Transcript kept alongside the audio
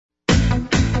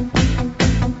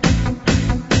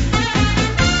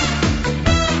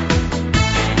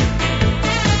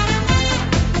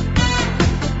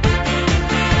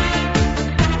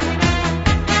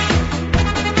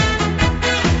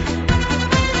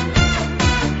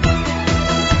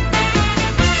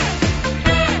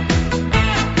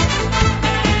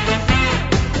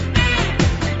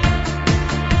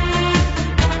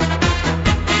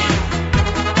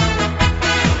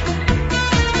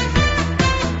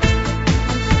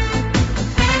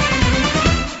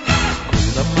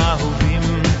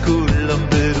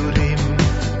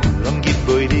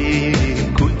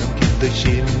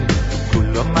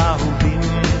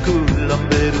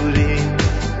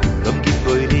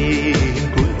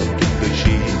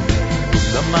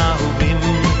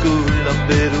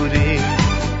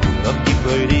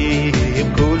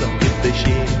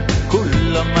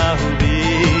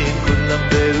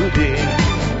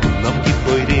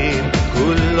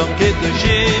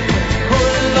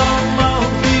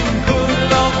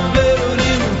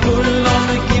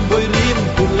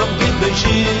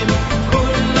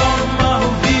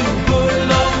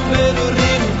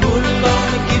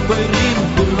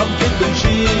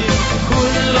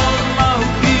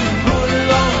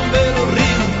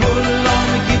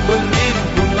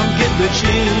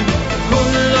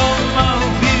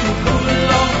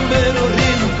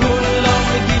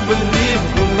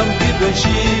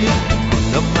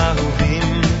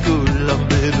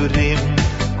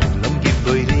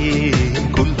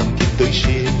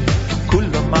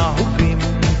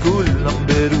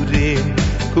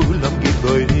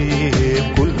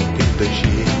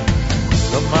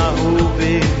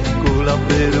kulam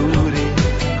berurim,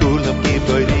 kulam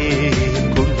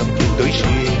giborim, kulam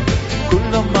kedoshim,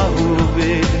 kulam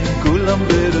mahuvim, kulam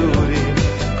berurim,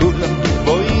 kulam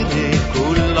giborim,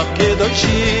 kulam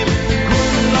kedoshim,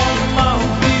 kulam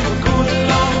mahuvim,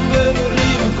 kulam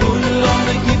berurim, kulam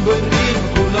giborim,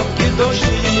 kulam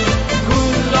kedoshim,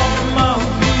 kulam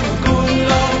mahuvim,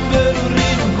 kulam berurim,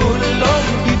 kulam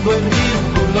giborim,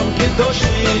 kulam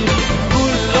kedoshim,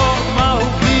 kulam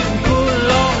mahuvim,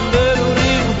 kulam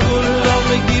berurim, kulam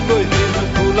giborim,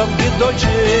 kulam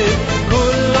kedoshim,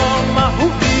 kulam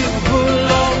mahuvim,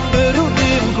 kulam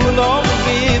berurim, kulam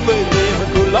giborim,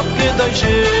 kulam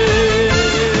kedoshim.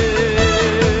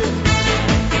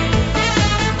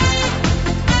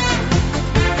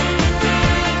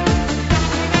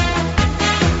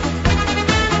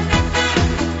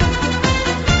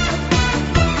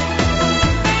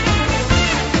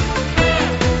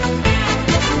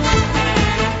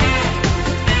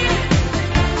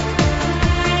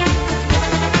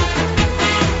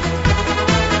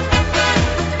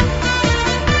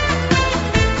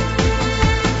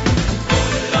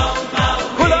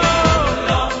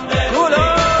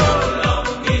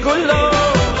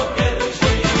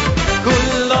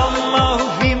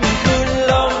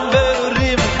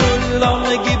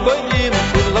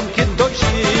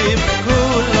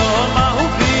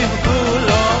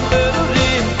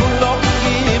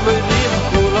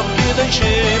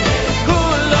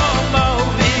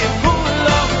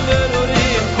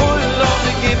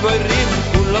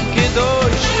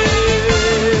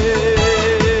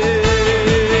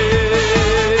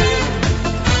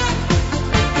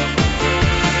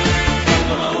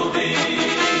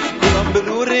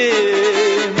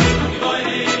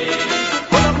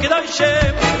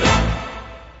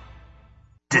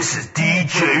 This is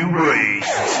DJ Ray.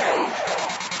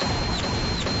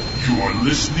 You are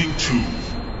listening to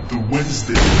the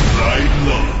Wednesday Night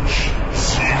Lunch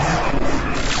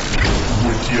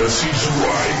with Yossi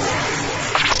Zweig.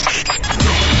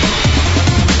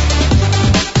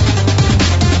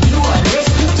 You are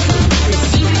listening to the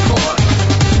C Report.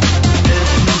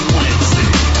 Every Wednesday,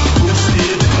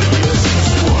 hosted by Yossi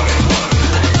Zweig.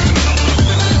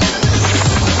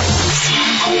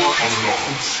 On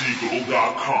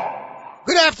NachumSegal.com.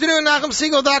 Good afternoon,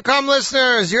 NachumSegal.com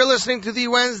listeners. You're listening to the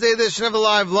Wednesday edition of the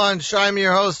Live Lunch. I'm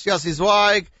your host, Yossi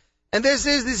Zweig, and this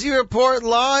is the Z Report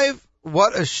Live.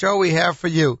 What a show we have for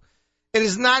you. It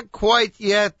is not quite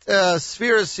yet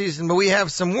Sphera season, but we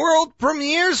have some world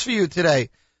premieres for you today.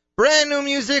 Brand new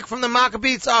music from the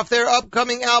Maccabeats off their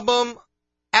upcoming album,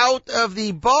 Out of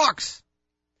the Box.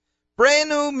 Brand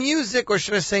new music, or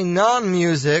should I say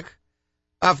non-music,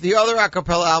 off the other a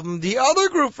cappella album, the other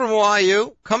group from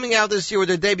YU, coming out this year with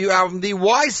their debut album, the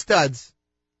Y-Studs.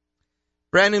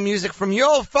 Brand new music from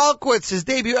Yoel Falkowitz. His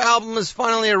debut album has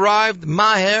finally arrived,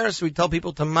 Maher, so we tell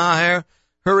people to Maher.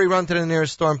 Hurry, run to the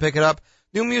nearest store and pick it up.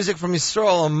 New music from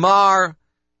Yisrael Amar,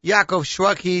 Yaakov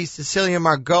Shweki, Cecilia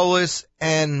Margolis,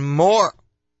 and more.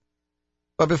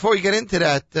 But before we get into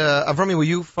that, Avrami, were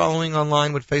you following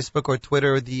online with Facebook or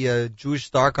Twitter the Jewish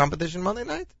Star competition Monday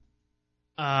night?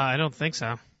 I don't think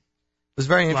so. It was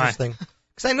very interesting.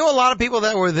 Because I know a lot of people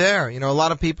that were there. You know, a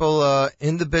lot of people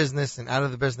in the business and out of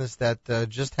the business that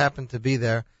just happened to be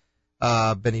there.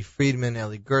 Benny Friedman,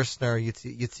 Eli Gerstner,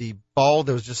 Yitzi Ball.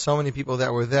 There was just so many people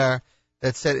that were there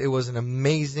that said it was an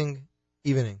amazing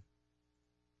evening.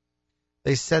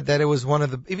 They said that it was one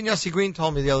of the, even Yossi Green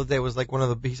told me the other day, it was like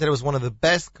he said it was one of the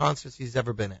best concerts he's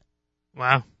ever been at.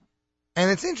 Wow.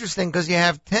 And it's interesting because you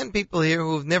have 10 people here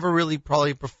who've never really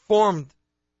probably performed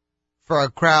for a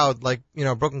crowd like, you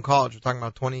know, Brooklyn College. We're talking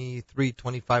about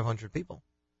 2,500 people.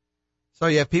 So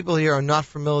you have people here who are not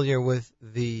familiar with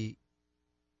the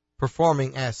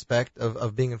performing aspect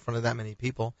of being in front of that many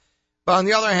people. But on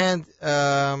the other hand,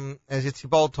 as Yitzi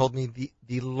Ball told me,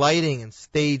 the lighting and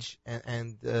stage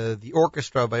and the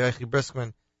orchestra by Yochi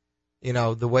Briskman, you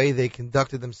know, the way they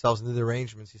conducted themselves and did the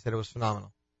arrangements, he said it was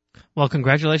phenomenal. Well,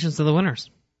 congratulations to the winners.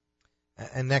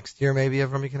 And next year maybe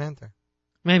everyone can enter.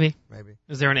 Maybe. Maybe.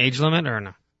 Is there an age limit or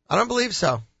no? I don't believe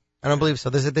so.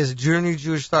 There's a Junior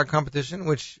Jewish Star competition,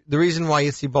 which the reason why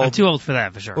Yitzi Ball... I'm too old for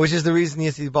that, for sure. Which is the reason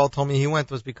Yitzi Ball told me he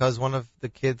went was because one of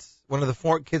the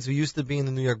 4 kids who used to be in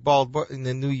the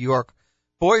New York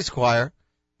Boys Choir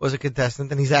was a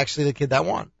contestant, and he's actually the kid that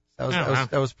won.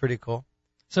 That was pretty cool.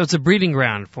 So it's a breeding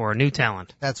ground for new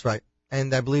talent. That's right.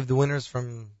 And I believe the winner's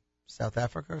from South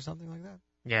Africa or something like that.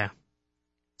 Yeah.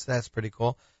 So that's pretty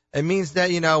cool. It means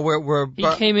that, you know, we're He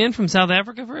came in from South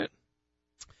Africa for it?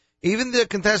 Even the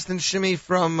contestant Shimmy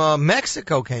from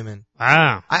Mexico came in.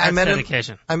 Wow. I met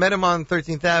dedication. I met him on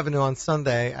 13th Avenue on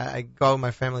Sunday. I go to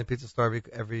my family pizza store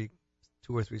every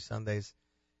 2 or 3 Sundays.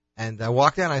 And I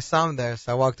walked in, I saw him there,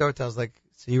 so I walked over to him. I was like,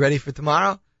 so you ready for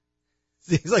tomorrow?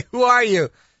 He's like, who are you?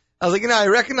 I was like, I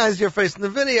recognize your face in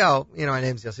the video. My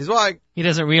name's Yossi Zweig. He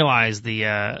doesn't realize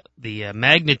the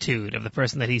magnitude of the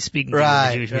person that he's speaking to in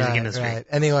the Jewish music industry. Right.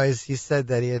 Anyways, he said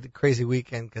that he had a crazy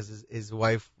weekend because his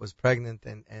wife was pregnant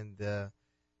and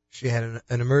she had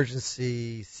an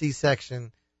emergency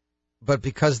C-section. But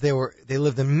because they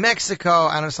lived in Mexico,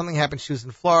 I don't know, something happened. She was in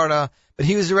Florida, but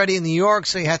he was already in New York,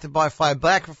 so he had to fly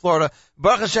back from Florida.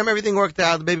 Baruch Hashem, everything worked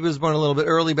out. The baby was born a little bit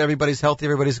early, but everybody's healthy,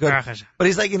 everybody's good. Baruch Hashem. But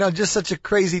he's like, just such a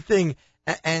crazy thing.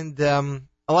 And a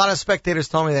lot of spectators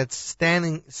told me that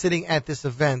sitting at this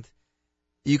event,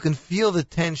 you can feel the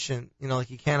tension,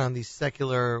 like you can on these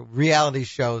secular reality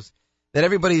shows, that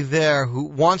everybody there who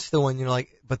wants to win,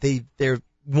 but they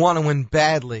want to win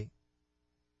badly.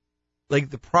 Like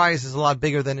the prize is a lot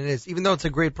bigger than it is, even though it's a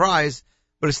great prize,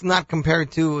 but it's not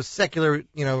compared to a secular,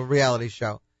 reality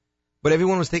show. But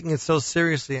everyone was taking it so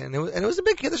seriously, and it was a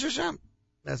big Kiddush Hashem.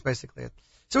 That's basically it.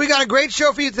 So we got a great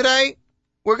show for you today.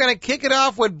 We're going to kick it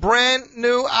off with brand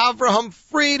new Avraham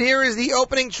Fried. Here is the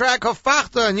opening track,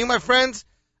 Hofachta, and you, my friends,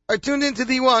 are tuned into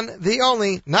the one, the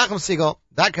only,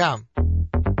 NachumSiegel.com.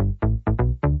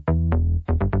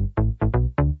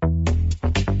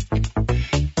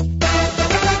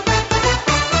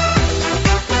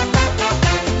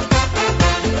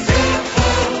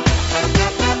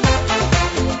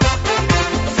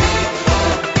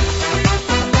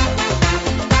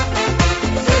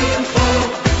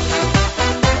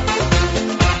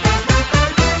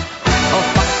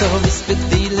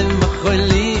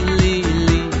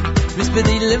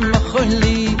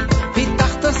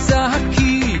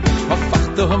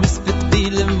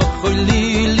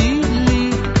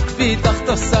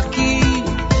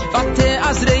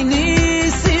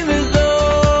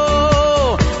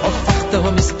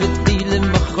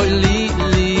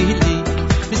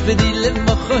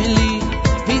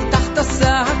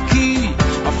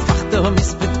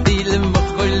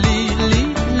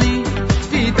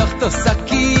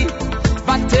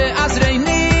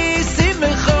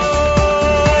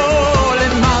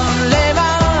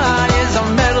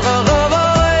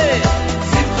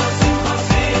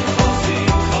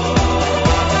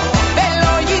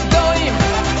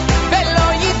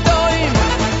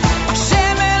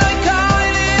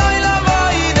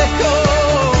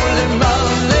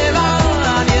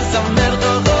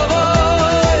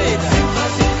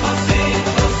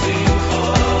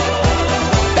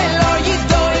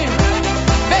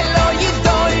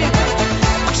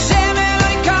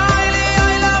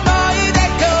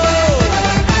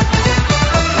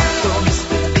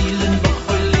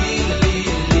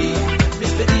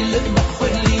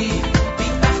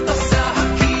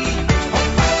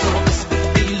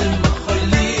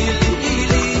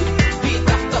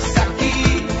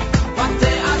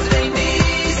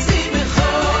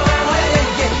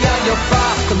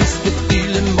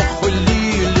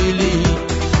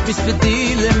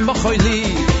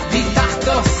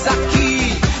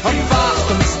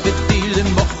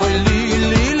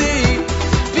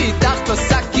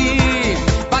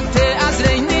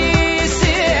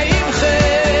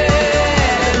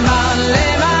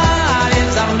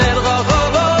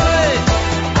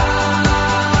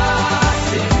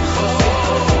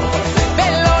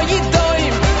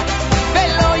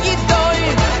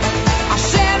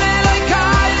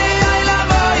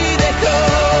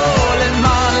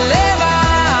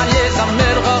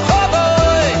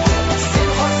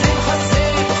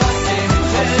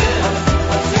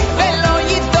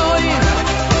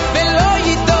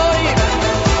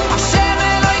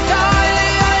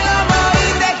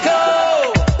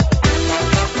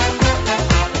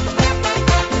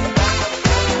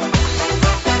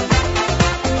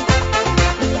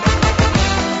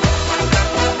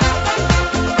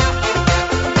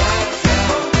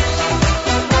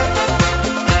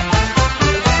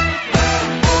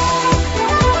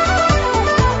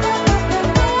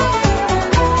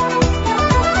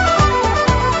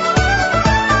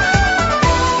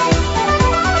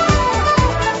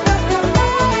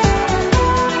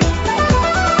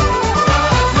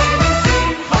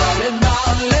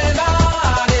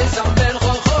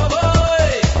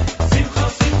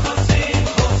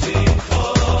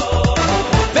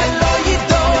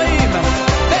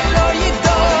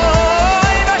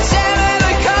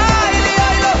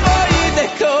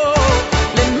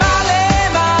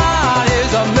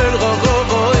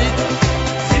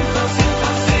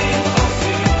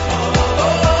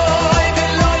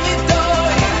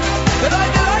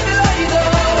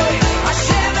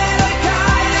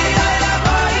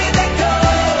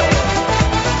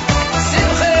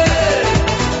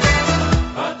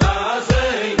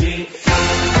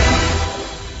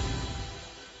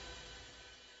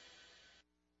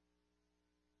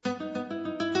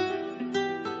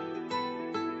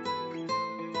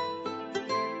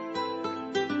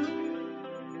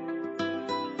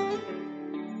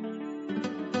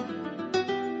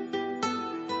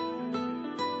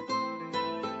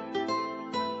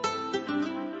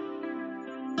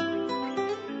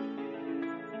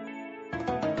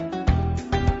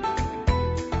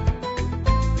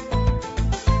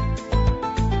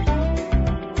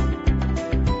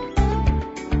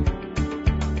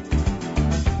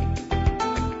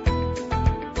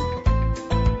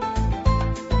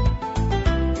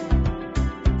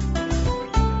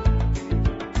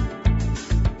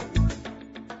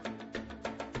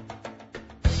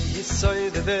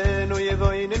 Yisoidevenu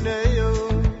yevoineneu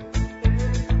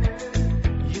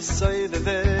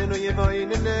Yisoidevenu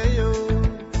yevoineneu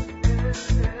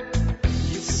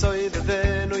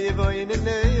Yisoidevenu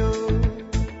yevoineneu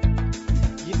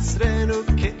Yitzrenu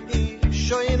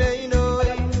ke'ishoineinu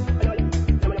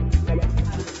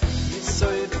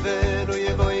Yisoidevenu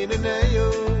yevoineneu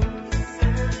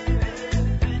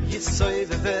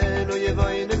Yisoidevenu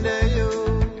yevoineneu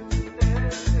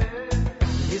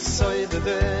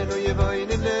Yisoidevenu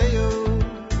yevoineneu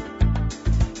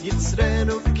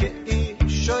Yitzrenu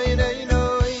ke'ishoineinu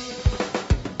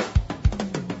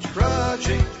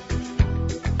Trudging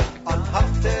on hot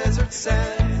desert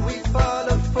sand we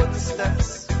follow footsteps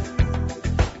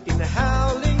in the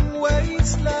howling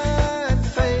wasteland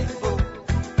faithful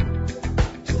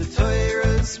to the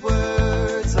Torah's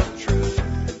words of truth.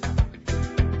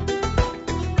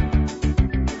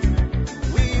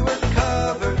 We were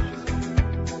covered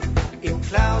in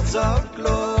clouds of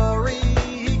glory.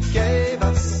 He gave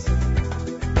us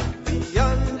the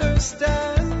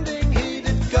understanding. He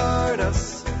did guard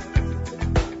us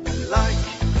like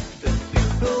the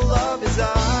pupil of his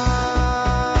eye.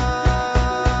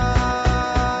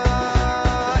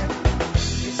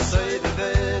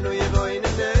 Yisoidevenu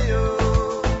yevoineneu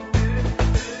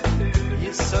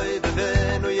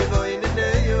Yisoidevenu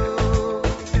yevoineneu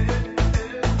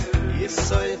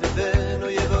Yisoidevenu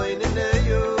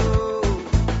yevoineneu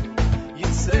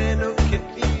Yitzrenu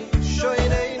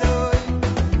ke'ishoineinu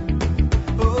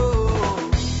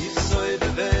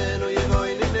Yisoidevenu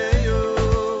yevoineneu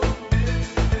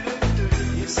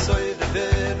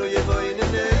Yisoidevenu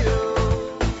yevoineneu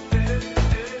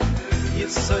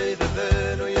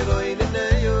Yisoidevenu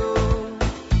yevoineneu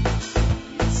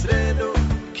Yitzrenu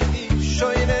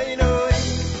ke'ishoineinu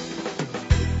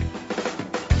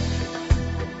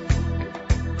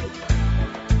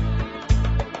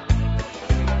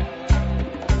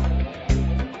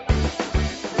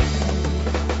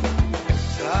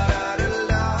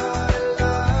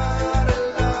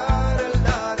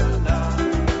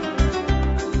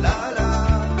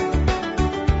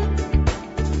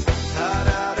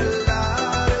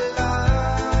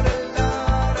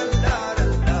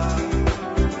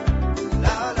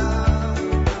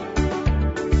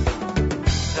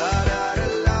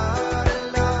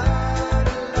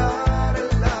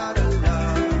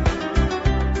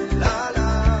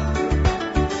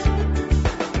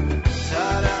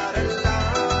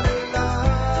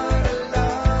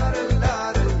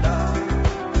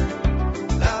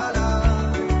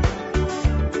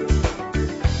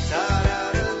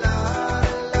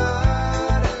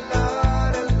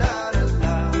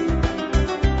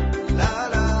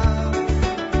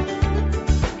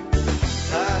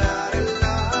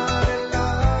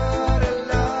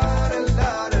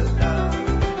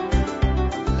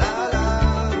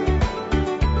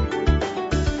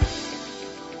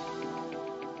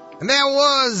And that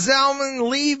was Zalman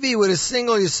Levy with a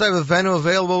single Yisoidevenu,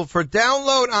 available for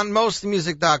download on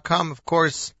mostlymusic.com. Of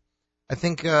course, I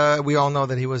think we all know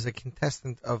that he was a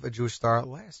contestant of A Jewish Star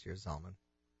last year, Zalman.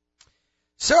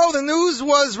 So the news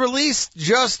was released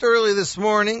just early this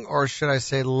morning, or should I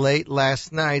say late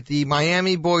last night, the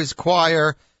Miami Boys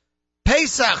Choir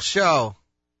Pesach show.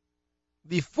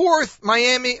 The fourth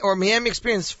Miami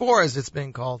Experience 4, as it's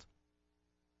been called,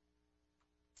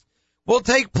 will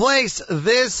take place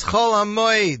this Chol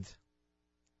HaMoed.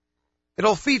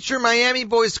 It'll feature Miami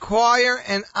Boys Choir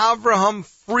and Avraham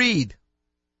Fried.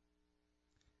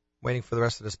 Waiting for the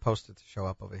rest of this poster to show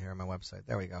up over here on my website.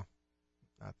 There we go.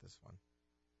 Not this one.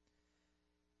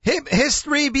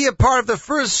 History be a part of the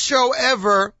first show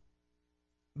ever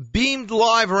beamed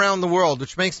live around the world,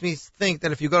 which makes me think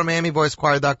that if you go to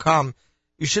MiamiBoysChoir.com,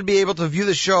 you should be able to view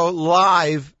the show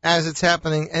live as it's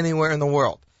happening anywhere in the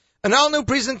world. An all-new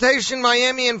presentation,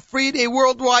 Miami and Fried, a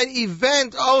worldwide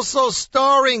event, also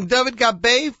starring David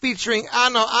Gabay, featuring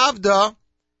Anna Avda,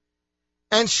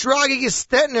 and Shragi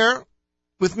Gestetner,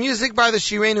 with music by the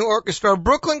Shirenu Orchestra.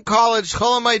 Brooklyn College,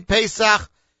 Chol HaMoed Pesach,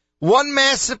 one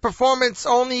massive performance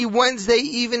only Wednesday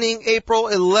evening, April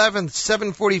 11th,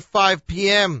 7:45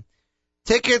 p.m.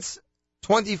 Tickets,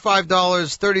 $25,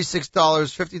 $36,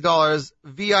 $50,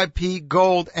 VIP,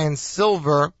 gold, and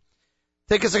silver.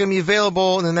 Tickets are going to be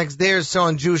available in the next day or so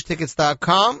on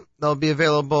JewishTickets.com. They'll be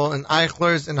available in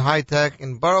Eichler's, in High Tech,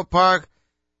 in Borough Park,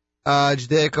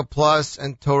 Judaica Plus,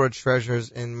 and Torah Treasures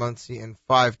in Muncie and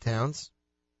Five Towns.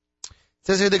 It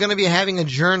says here they're going to be having a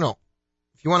journal.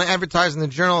 If you want to advertise in the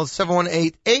journal, it's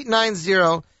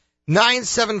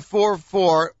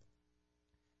 718-890-9744.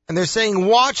 And they're saying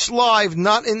watch live,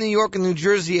 not in New York and New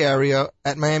Jersey area,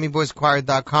 at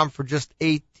MiamiBoysChoir.com for just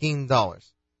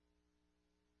 $18.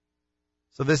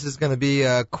 So this is going to be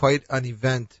quite an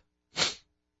event.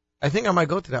 I think I might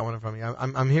go to that one from you.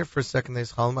 I'm here for second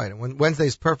day's Chol Hamoed. And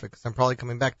Wednesday's perfect because I'm probably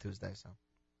coming back Tuesday. So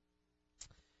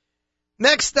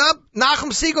next up,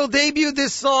 Nachum Siegel debuted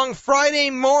this song Friday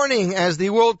morning as the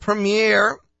world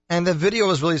premiere, and the video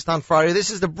was released on Friday. This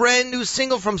is the brand new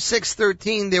single from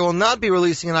 613. They will not be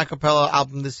releasing an a cappella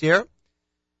album this year,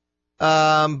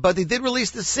 but they did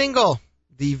release the single.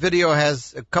 The video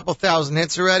has a couple thousand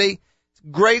hits already.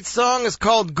 Great song. It's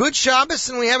called Good Shabbos,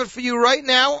 and we have it for you right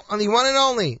now on the one and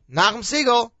only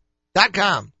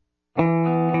NachumSiegel.com.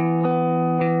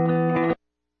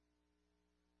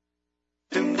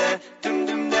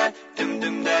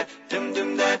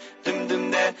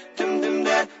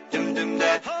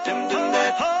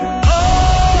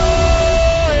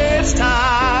 Oh, it's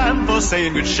time for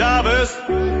saying good Shabbos.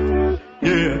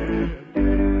 Yeah.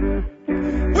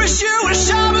 Wish you a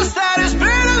Shabbos that is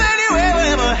better than you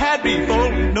ever had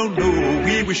before. No,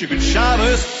 we wish you good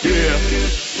Shabbos. Yeah.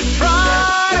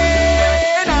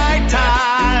 Friday night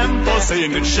time for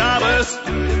saying good Shabbos.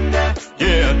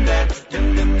 Yeah.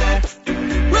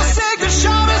 We'll say good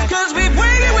Shabbos cause we've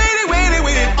waited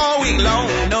all week long.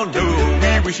 No,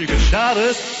 we wish you good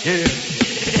Shabbos. Yeah.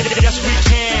 Yes, we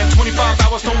can. 25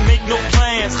 hours, don't make no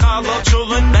plans. Challah,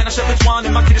 chillin', man, I shall one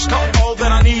in my kiddish cup. All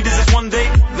that I need is this one day.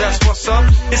 That's what's up.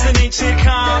 It's an ancient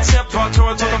concept. Part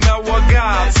Torah talking about what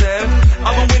God said.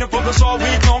 I've been waiting for this all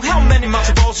week long. How many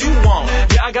matzo balls you want?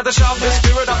 Yeah, I got the Shabbos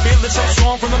spirit. I feel it so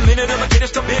strong. From the minute of my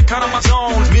kiddish to big kind of my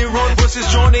zone. Me and Roy Bush is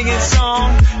joining in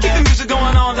song. Keep the music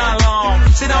going all night long.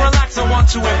 Sit down, relax, I want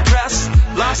to impress.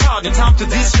 Life's hard and time to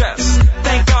de-stress.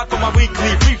 Thank God for my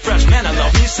weekly refresh. Man, I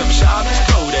love me some Shabbos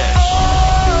Kodesh.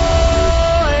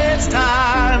 Oh, it's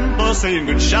time for saying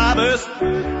good Shabbos.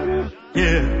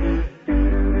 Yeah.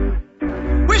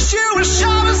 Wish you a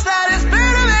Shabbos that is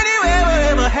better than you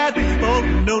ever had before.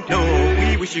 No,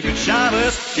 we wish you good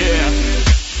Shabbos. Yeah.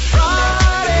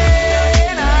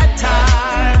 Friday night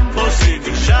time for saying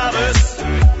good Shabbos.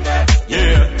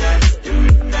 Yeah.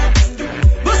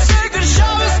 We'll say good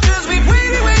Shabbos cause we've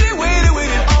waited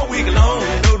all week long.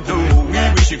 No, we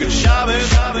wish you good Shabbos.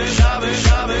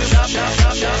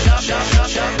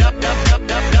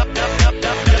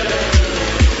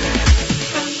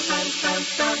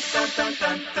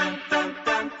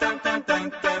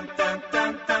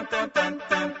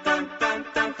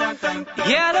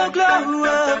 Yellow glow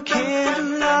of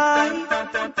candlelight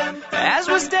as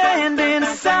we're standing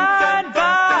side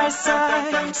by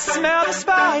side. Smell the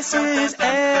spices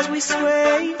as we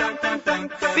sway.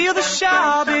 Feel the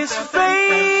Shabbos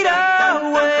fade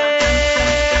away.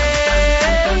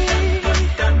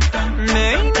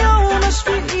 Ain't no less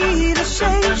for either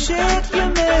say shit you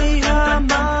may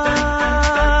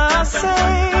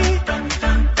say,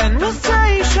 and we'll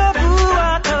say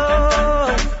Shavuot.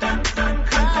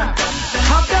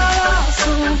 I've got a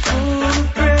soul full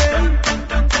of bread.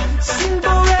 Sing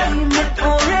Borei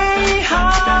Me'orei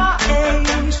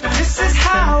Ha'esh. This is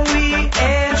how we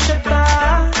end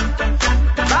Shabbat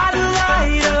by the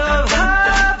light of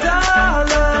Havdalah.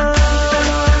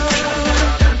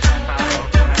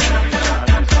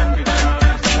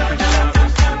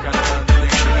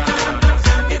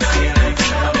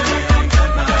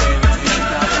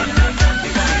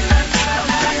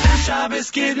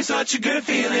 Give me such a good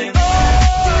feeling. Oh,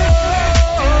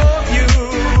 you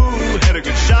had a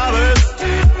good Shabbos.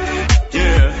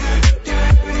 Yeah.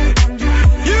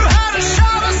 You had a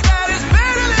Shabbos that is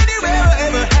better than you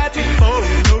ever had before.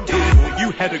 No, you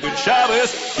had a good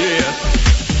Shabbos. Yeah.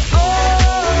 Oh,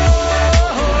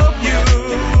 you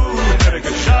had a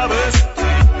good Shabbos.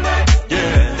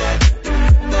 Yeah.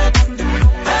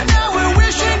 And now we're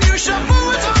wishing you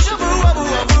Shavuot, Shavuot,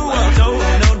 no,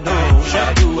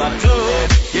 Shavuot.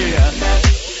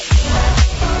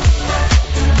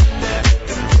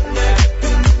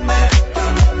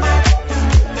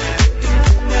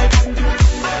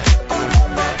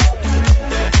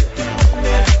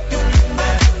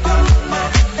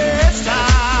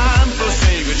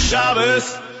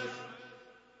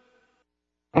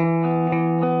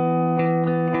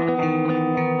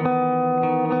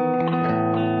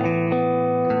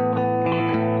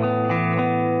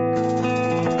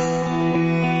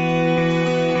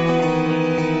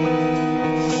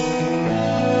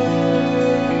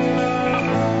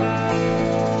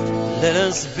 Let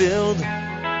us build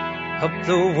up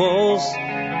the walls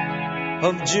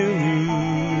of Jerusalem.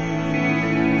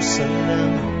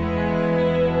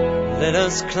 Let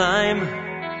us climb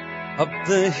up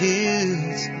the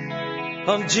hills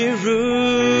of Jerusalem,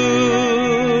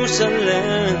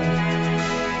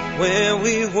 where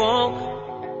we walk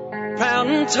proud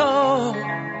and tall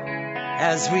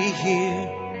as we hear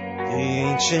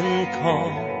ancient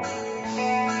call.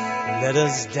 Let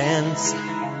us dance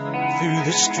through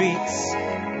the streets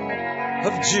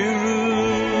of Jerusalem.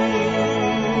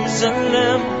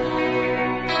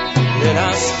 Let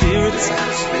our spirits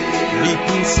leap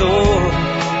and soar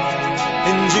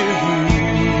in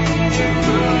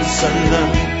Jerusalem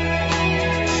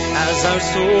as our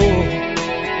soul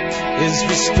is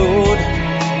restored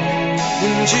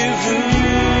in Jerusalem.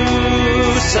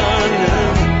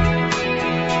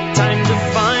 Time to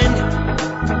find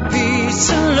peace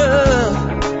and love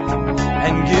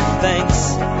and give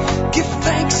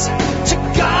thanks to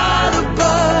God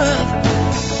above,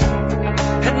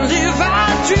 and live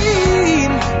our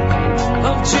dream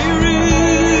of Jerusalem.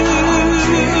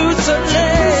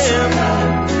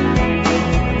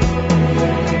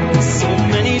 So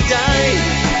many died,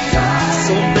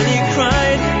 so many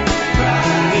cried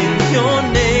in your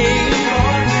name.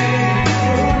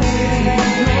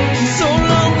 So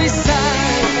long we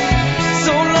sighed,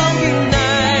 so long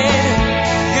denied,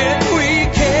 yet we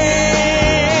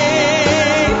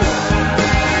came.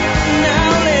 Now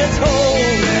let's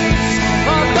hold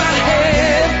up our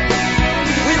head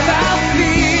without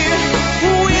fear,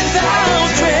 without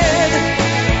dread.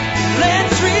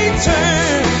 Let's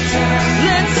return,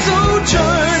 let's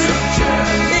sojourn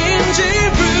in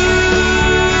Jerusalem.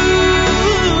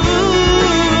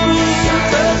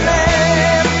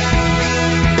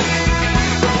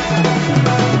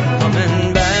 Come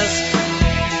and bask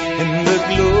in the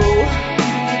glow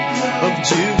of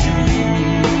Jerusalem.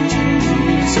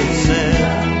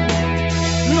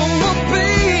 No more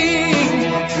pain,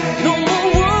 no more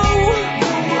woe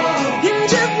in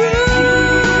Jerusalem,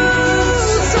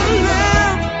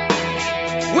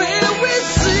 where we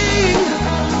sing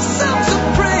songs of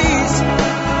praise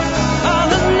all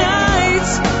the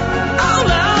nights, all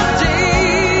our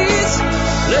days.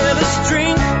 Let us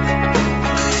drink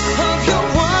of your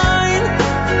wine,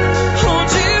 oh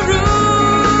Jerusalem.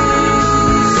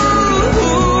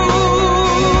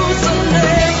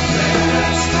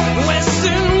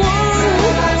 Western wall,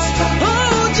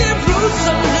 oh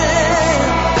Jerusalem.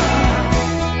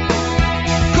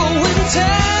 Go and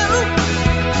tell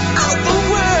all the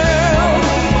world,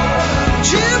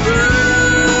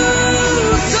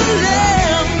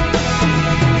 Jerusalem.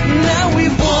 Now we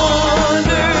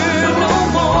wander no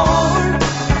more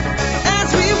as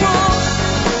we walk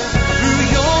through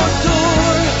your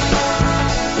door.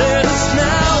 Let us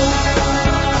now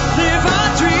live our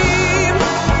dream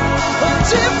of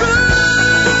Jerusalem.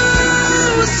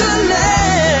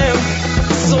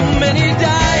 So many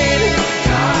died,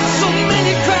 so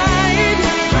many cried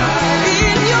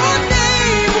in your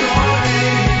name.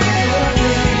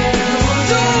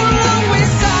 So long we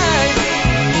sighed,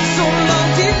 so long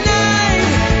denied,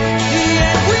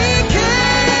 yet we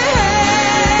came.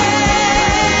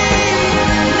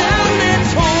 Now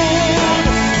let's hold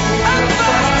up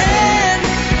our head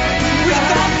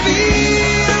without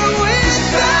fear,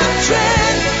 without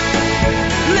dread.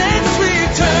 Let's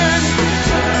return,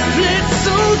 let's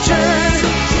sojourn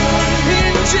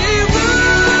in Jerusalem.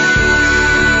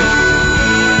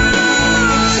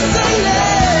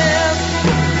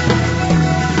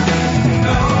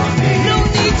 No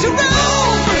need to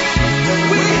roam,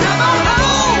 we have our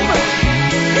home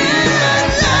here at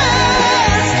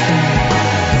last.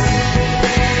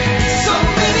 So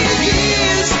many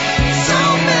years, so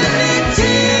many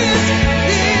tears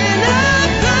in our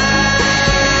past.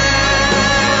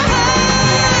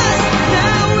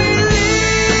 Now we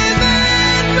live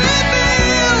and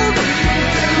rebuild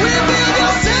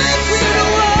your sacred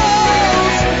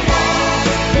walls.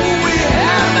 We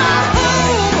have our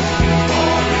home,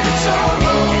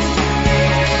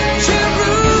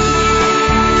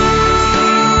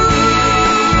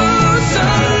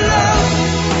 Jerusalem.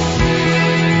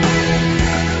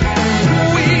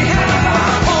 We have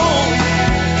our home,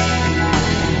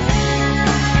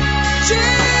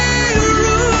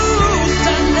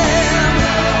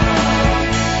 Jerusalem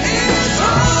is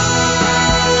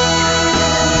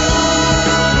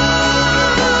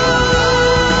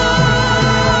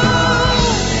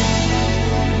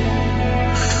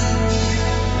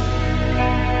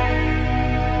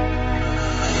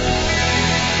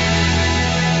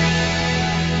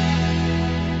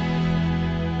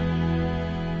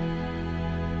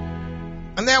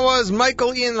And that was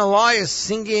Michael Ian Elias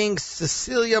singing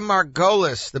Cecilia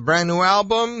Margolis, the brand new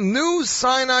album, New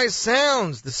Sinai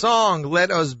Sounds. The song,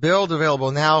 Let Us Build, available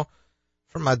now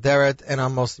from Aderet and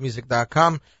on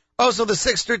mostlymusic.com. Also, the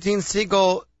 613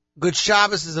 Siegel Good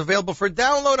Shabbos is available for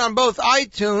download on both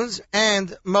iTunes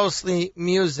and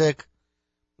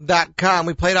mostlymusic.com.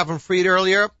 We played out from Freed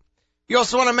earlier. You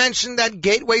also want to mention that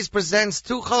Gateways presents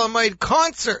 2 Chol Hamoed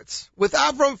concerts with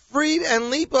Avram Fried and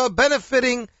Lipa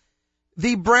benefiting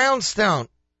the Brownstone.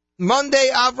 Monday,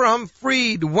 Avraham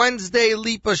Fried. Wednesday,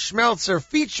 Lipa Schmelzer,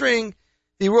 featuring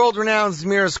the world-renowned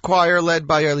Zmiris Choir led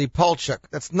by Eli Polchuk.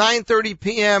 That's 9:30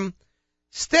 p.m.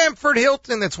 Stamford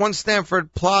Hilton, that's 1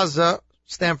 Stamford Plaza,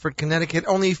 Stamford, Connecticut.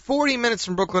 Only 40 minutes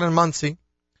from Brooklyn and Monsey.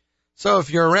 So if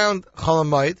you're around Chol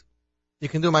Hamoed, you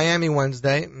can do Miami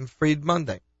Wednesday and Fried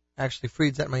Monday. Actually,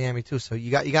 Fried's at Miami too, so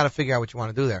you got to figure out what you want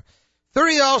to do there.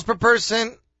 $30 per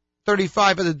person,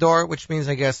 $35 at the door, which means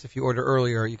I guess if you order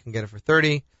earlier, you can get it for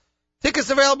 $30.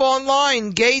 Tickets available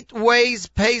online,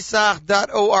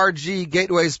 gatewayspesach.org,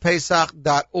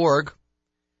 gatewayspesach.org.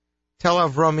 Tell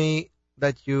Avrami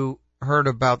that you heard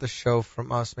about the show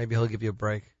from us. Maybe he'll give you a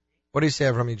break. What do you say,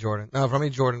 Avrami Jordan? No,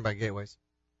 Avrami Jordan by Gateways.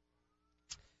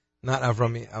 Not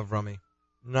Avrami.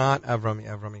 Not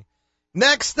Avrami.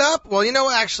 Next up, well, you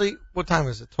know, actually, what time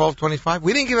is it? 12:25?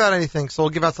 We didn't give out anything, so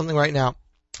we'll give out something right now.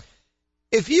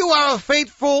 If you are a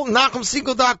faithful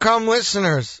NachumSegal.com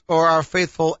listeners, or our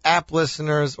faithful app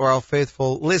listeners, or our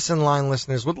faithful Listen Line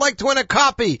listeners, would like to win a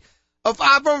copy of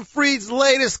Avram Fried's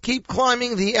latest Keep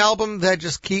Climbing, the album that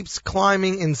just keeps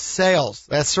climbing in sales.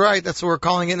 That's right, that's what we're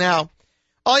calling it now.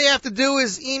 All you have to do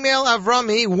is email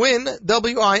Avrami, win,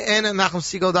 W-I-N, at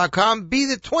NachumSegal.com, be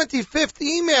the 25th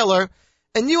emailer,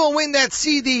 and you will win that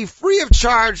CD free of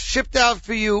charge, shipped out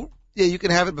for you. Yeah, you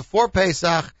can have it before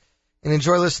Pesach, and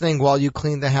enjoy listening while you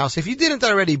clean the house. If you didn't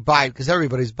already buy it, because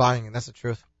everybody's buying it, that's the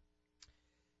truth.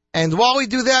 And while we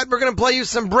do that, we're going to play you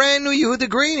some brand new Yehuda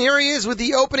Green. Here he is with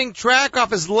the opening track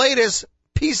off his latest,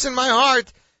 Peace in My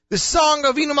Heart, the song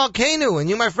of Avinu Malkeinu. And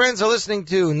you, my friends, are listening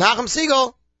to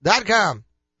NachumSegal.com.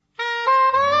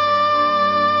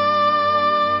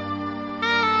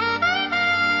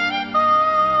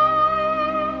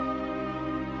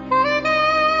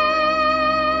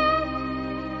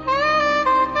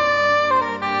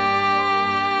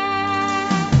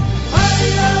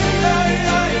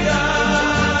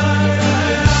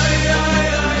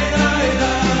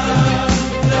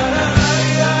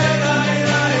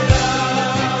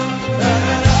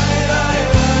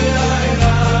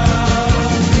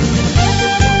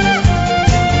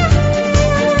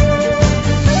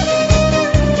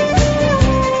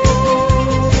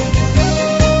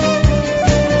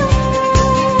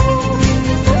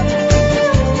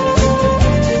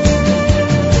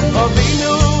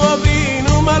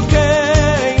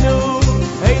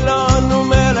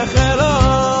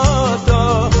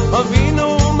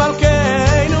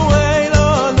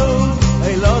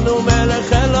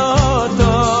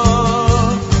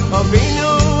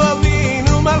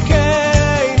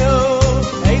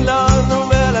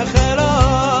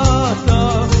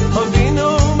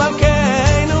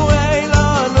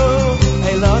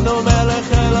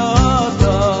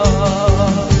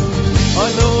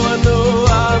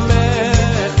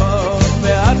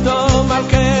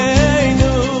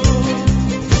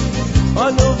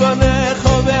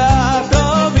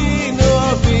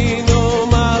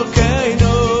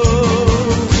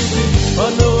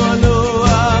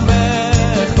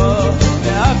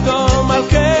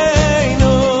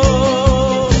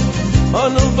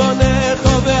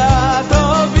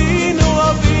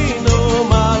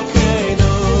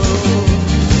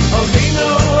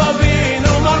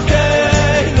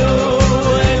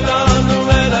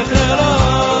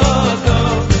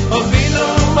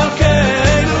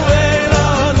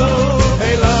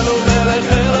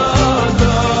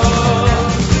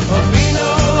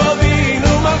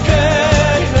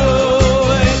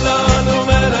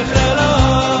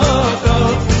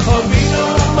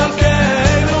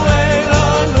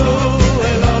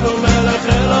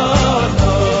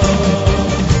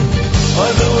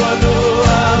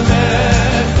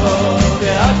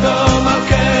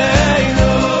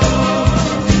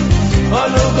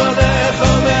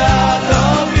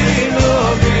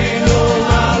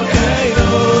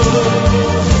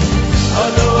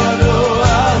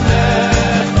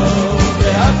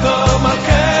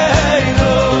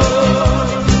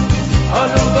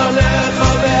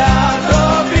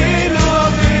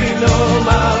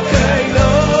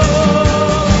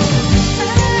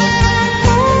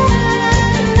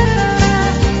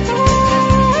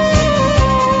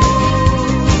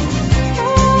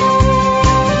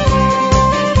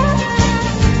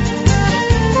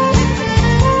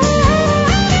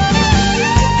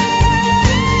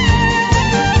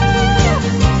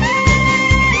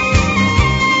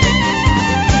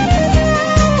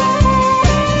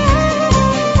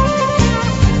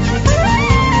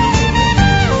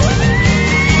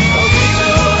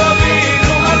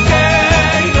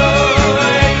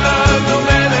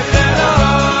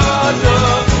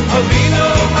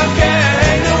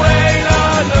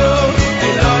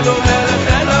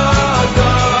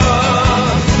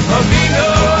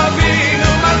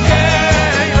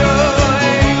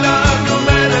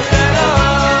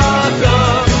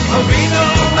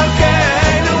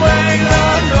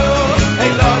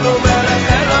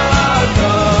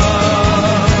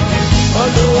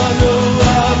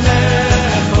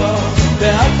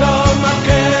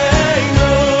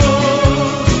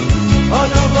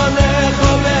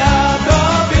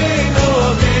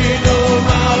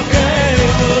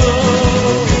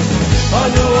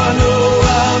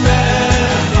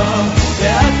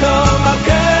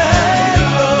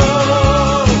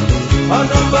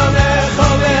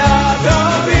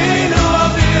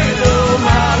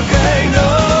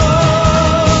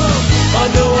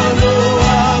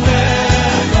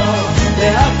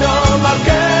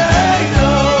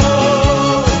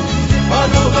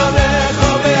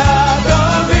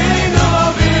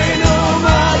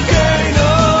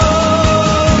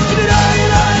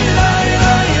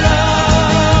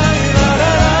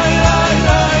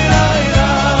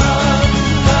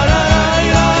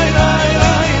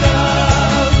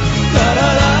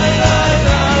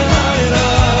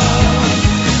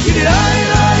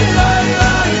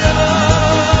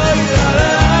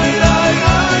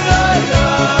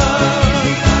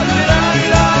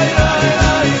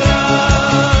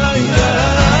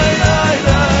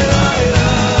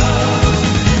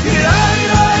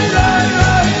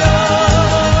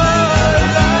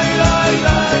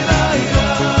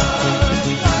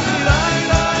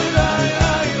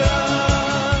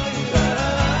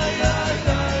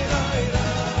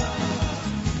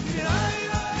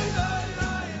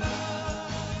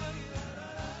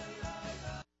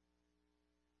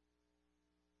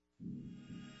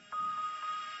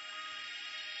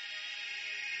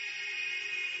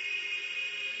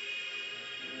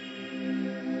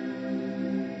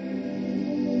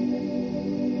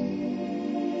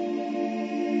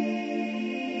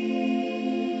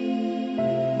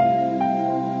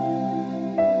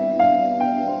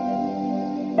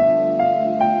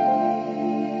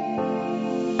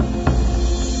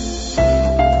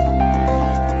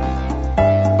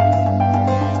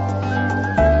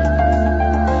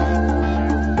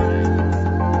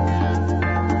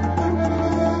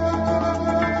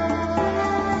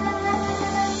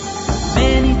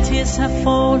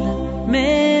 stolen.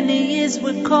 Many years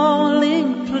we're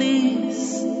calling,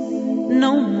 please,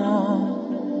 no more.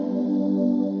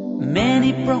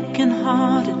 Many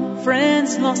broken-hearted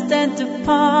friends lost and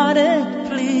departed,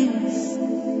 please,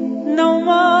 no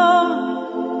more.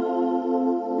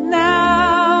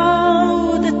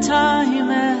 Now the time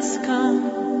has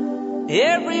come.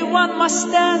 Everyone must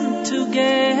stand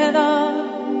together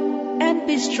and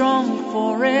be strong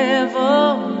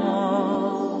forevermore.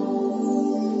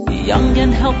 Young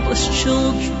and helpless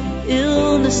children,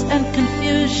 illness and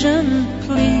confusion,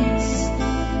 please,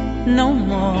 no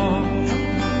more.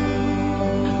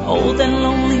 Old and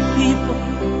lonely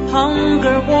people,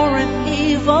 hunger, war and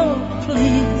evil,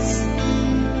 please,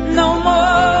 no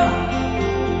more.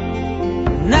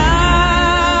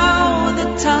 Now the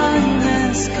time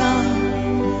has come.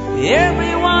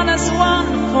 Everyone has won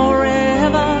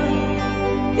forever.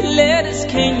 Let his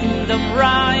kingdom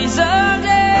rise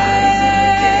again.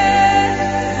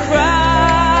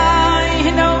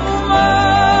 Cry no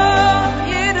more,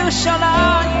 Yerushalayim.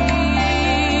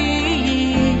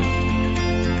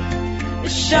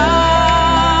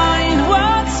 Shine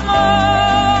once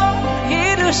more,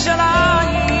 Yerushalayim.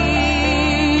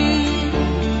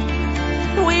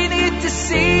 We need to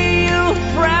see you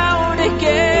proud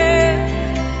again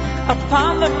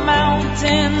upon the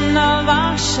mountain of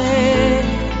Asher.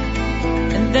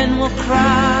 And then we'll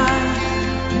cry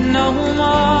no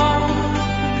more,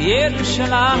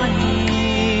 Yerushalayim.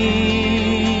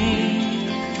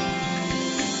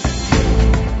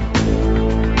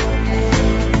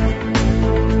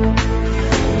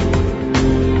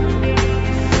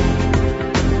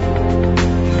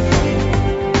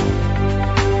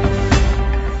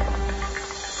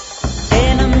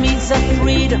 Enemies of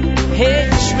freedom,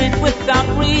 hatred without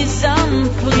reason,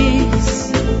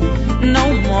 please,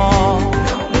 no more.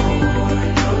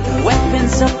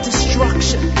 Weapons of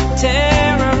destruction,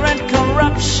 terror and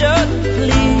corruption,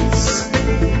 please,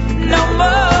 no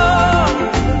more.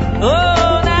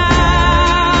 Oh,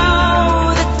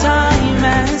 now the time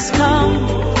has come.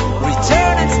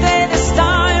 Return and stay this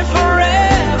time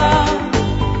forever.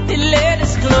 Let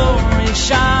His glory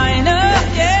shine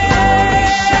again.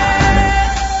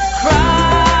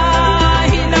 Cry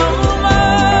no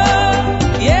more,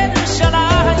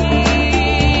 Yerushalayim.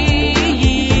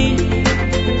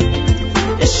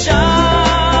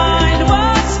 Shine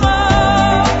once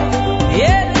more,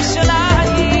 Yerushalayim.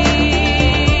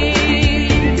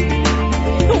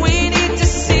 We need to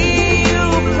see you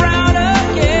proud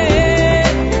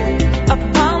again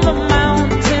upon the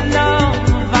mountain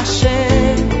of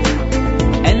Asher.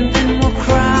 And then we'll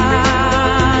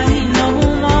cry no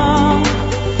more,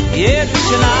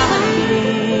 Yerushalayim.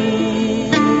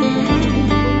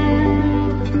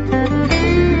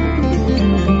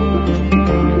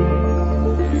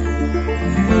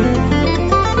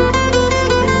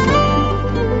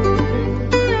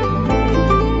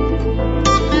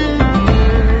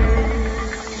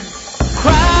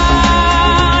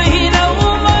 Cry no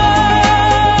more,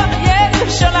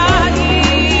 Yerushalayim.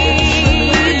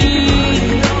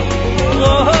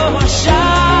 Oh,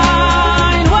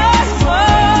 shine once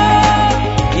more,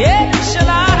 Yerushalayim.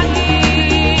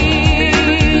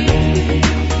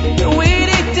 We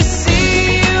need to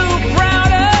see you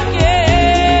proud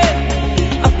again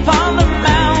upon the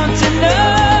mountain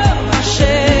of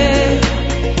Asher.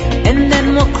 And then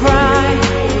we'll cry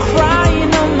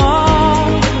no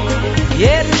more,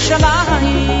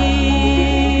 Yerushalayim.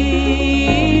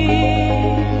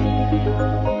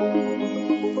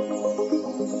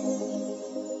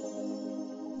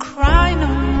 Cry no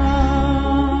more.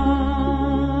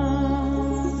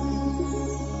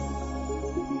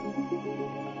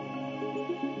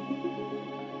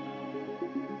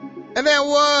 And that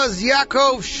was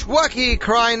Yaakov Shweki,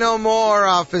 Cry No More,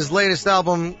 off his latest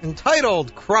album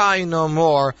entitled Cry No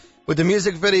More, with the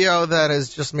music video that has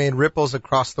just made ripples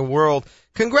across the world.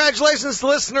 Congratulations to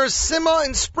listeners Sima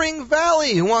in Spring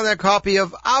Valley, who won that copy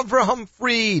of Avraham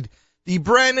Fried, the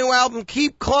brand new album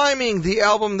Keep Climbing, the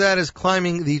album that is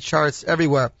climbing the charts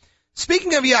everywhere.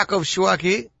 Speaking of Yaakov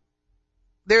Shweki,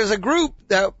 there's a group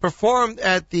that performed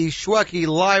at the Shweki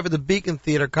Live at the Beacon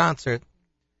Theater concert.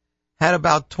 Had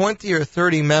about 20 or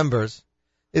 30 members.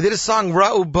 They did a song,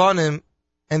 Ra'u Banim,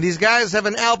 and these guys have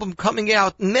an album coming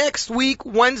out next week,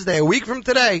 Wednesday, a week from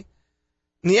today.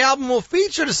 And the album will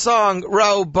feature the song,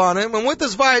 Ra'u Banim, and with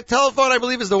us via telephone, I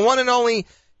believe, is the one and only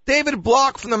David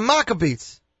Block from the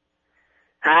Maccabees.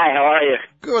 Hi, how are you?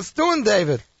 Good. What's doing,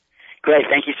 David? Great,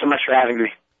 thank you so much for having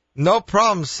me. No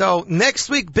problem. So next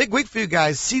week, big week for you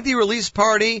guys, CD release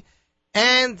party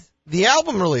and the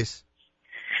album release.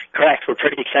 Correct, we're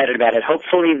pretty excited about it.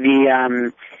 Hopefully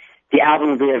the The album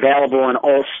will be available in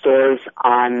all stores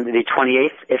on the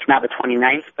 28th, if not the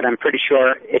 29th, but I'm pretty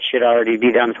sure it should already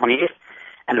be there on the 28th,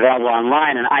 and available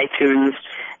online on iTunes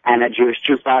and at Jewish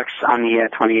Jukebox on the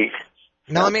 28th.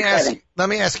 Now let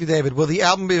me ask you, David, will the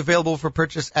album be available for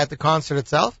purchase at the concert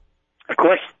itself? Of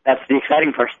course, that's the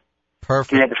exciting part.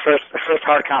 Perfect. Yeah, the first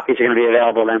hard copies are going to be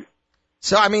available then.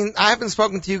 So, I mean, I haven't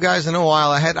spoken to you guys in a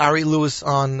while. I had Ari Lewis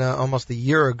on almost a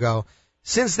year ago.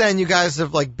 Since then, you guys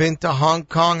have, like, been to Hong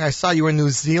Kong. I saw you were in New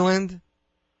Zealand.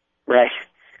 Right.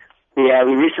 Yeah,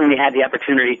 we recently had the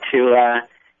opportunity to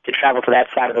travel to that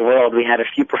side of the world. We had a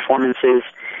few performances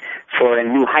for a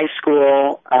new high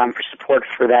school for support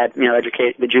for that, you know,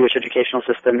 the Jewish educational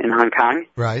system in Hong Kong.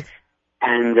 Right.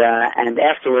 And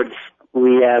afterwards,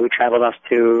 we traveled off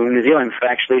to New Zealand for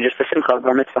actually just a simcha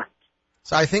bar mitzvah.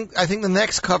 So I think the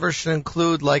next cover should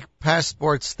include like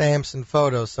passport stamps and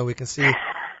photos, so we can see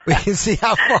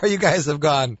how far you guys have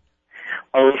gone.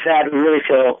 Well, we really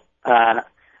feel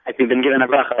like we've been given a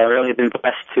bracha. I've really been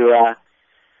blessed to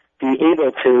be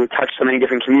able to touch so many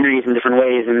different communities in different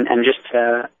ways, and just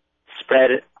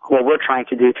spread what we're trying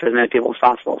to do to as many people as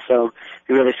possible. So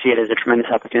we really see it as a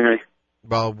tremendous opportunity.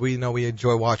 Well, we know we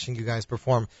enjoy watching you guys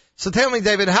perform. So tell me,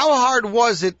 David, how hard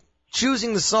was it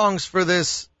choosing the songs for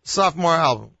this sophomore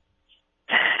album?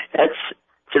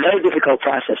 It's a very difficult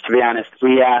process, to be honest.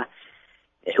 We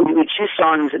choose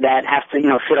songs that have to, you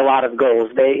know, fit a lot of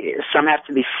goals. Some have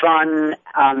to be fun,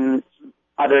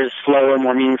 others slower,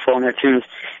 more meaningful in their tunes.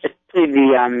 Especially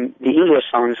the English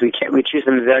songs, we choose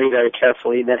them very, very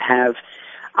carefully. That have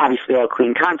obviously all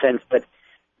clean content, but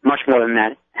much more than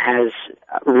that, has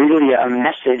really a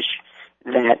message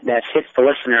that hits the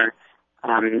listener.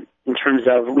 In terms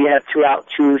of, we have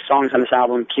two songs on this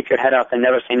album, Keep Your Head Up and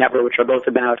Never Say Never, which are both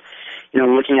about, you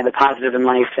know, looking at the positive in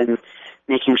life and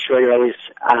making sure you're always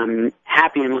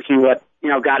happy and looking at what, you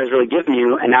know, God has really given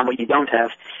you and not what you don't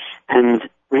have, and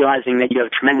realizing that you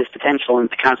have tremendous potential and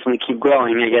to constantly keep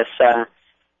growing, I guess,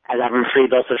 as Avram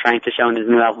Fried's also trying to show in his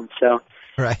new album. So,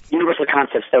 right. Universal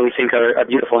concepts that we think are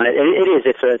beautiful, and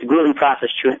it's a grueling process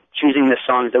choosing the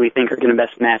songs that we think are going to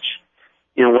best match,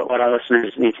 you know, what our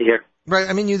listeners need to hear. Right.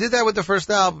 I mean, you did that with the first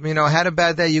album, you know, Had a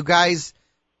Bad Day. You guys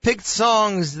picked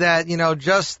songs that, you know,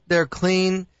 just they're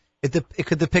clean. It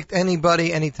could depict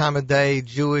anybody, any time of day,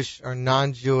 Jewish or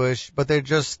non-Jewish, but they're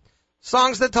just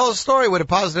songs that tell a story with a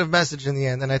positive message in the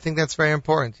end, and I think that's very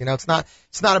important. You know, it's not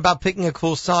about picking a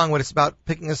cool song, but it's about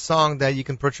picking a song that you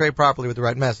can portray properly with the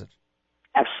right message.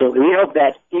 Absolutely. We hope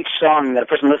that each song that a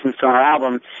person listens to on our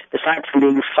album, besides from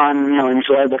being fun, you know,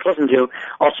 enjoyable to listen to,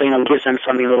 also, you know, gives them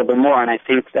something a little bit more, and I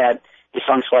think that the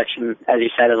song selection, as you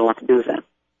said, has a lot to do with that.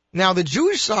 Now, the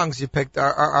Jewish songs you picked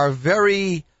are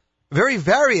very, very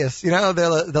various. You know, they're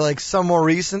like some more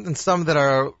recent and some that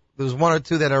are, there's one or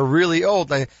two that are really old.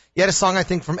 Like, you had a song, I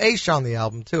think, from Aish on the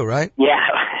album, too, right? Yeah,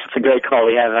 it's a great call.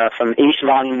 We have from Aish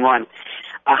Volume 1,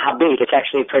 Habib. It's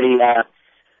actually a pretty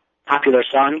popular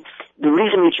song. The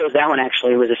reason we chose that one,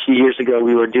 actually, was a few years ago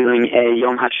we were doing a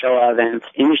Yom HaShoah event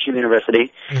in Yeshiva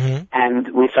University,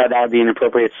 and we thought that would be an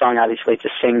appropriate song, obviously, to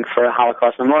sing for a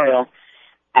Holocaust memorial.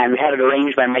 And we had it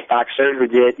arranged by Mike Boxer, who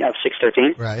did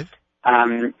 613, right?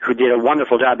 Who did a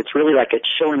wonderful job. It's really like a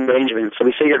chilling arrangement, so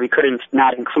we figured we couldn't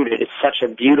not include it. It's such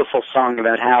a beautiful song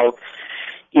about how,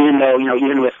 even though, you know,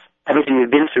 even with everything we've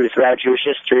been through throughout Jewish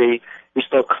history, we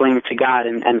still cling to God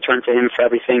and turn to Him for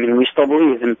everything, and we still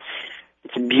believe. And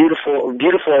it's a beautiful,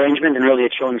 beautiful arrangement and really a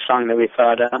chilling song that we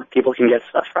thought people can get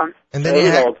stuff from. And then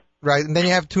and then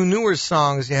you have two newer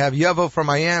songs. You have Yavo from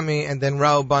Miami and then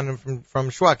Raul Banim from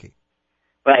Shwaki.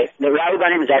 Right. The Raul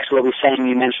Banim is actually what we sang.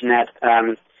 You mentioned that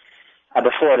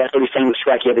before. That's what we sang with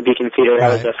Shwaki at the Beacon Theater.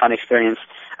 That was a fun experience.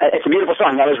 It's a beautiful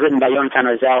song. That was written by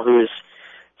Yonatan Razel, who is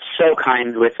so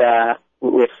kind with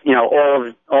you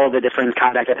know, all the different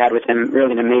contact I've had with him.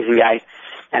 Really an amazing guy,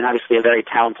 and obviously a very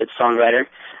talented songwriter.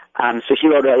 So he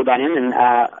wrote Raul Banim, and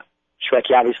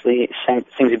Shweki obviously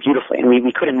sings it beautifully, and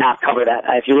we couldn't not cover that.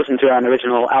 If you listen to it on the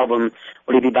original album,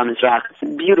 What Do You Be Bam Mizrach, it's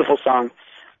a beautiful song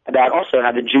about also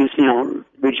how the Jews, you know,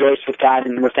 rejoice with God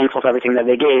and were thankful for everything that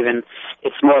they gave, and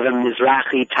it's more of a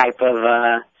Mizrahi type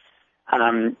of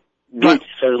beat,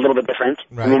 so it's a little bit different.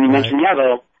 Right, and then you mentioned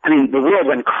Yavo. I mean, the world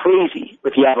went crazy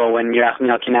with Yavo when Yerach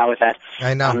Minal came out with that.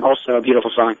 I know. Also a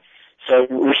beautiful song. So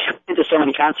we went to so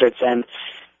many concerts, and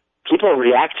people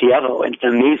react to Yavo in an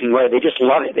amazing way. They just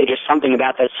love it. They just, something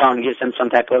about that song gives them some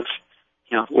type of,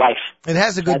 you know, life. It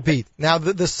has a good beat. Now,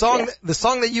 the song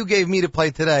that you gave me to play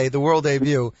today, the world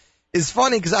debut, is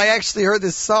funny because I actually heard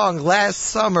this song last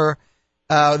summer.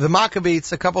 The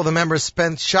Maccabees, a couple of the members,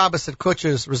 spent Shabbos at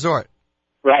Kutcher's Resort.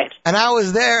 Right. And I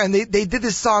was there, and they did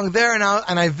this song there, and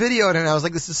I videoed it, and I was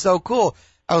like, this is so cool.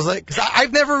 I was like, because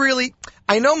I've never really,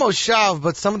 I know Moshav,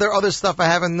 but some of their other stuff I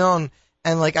haven't known.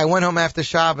 And like, I went home after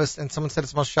Shabbos, and someone said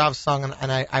it's Moshav's song, and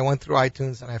I went through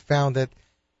iTunes and I found it.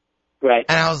 Right.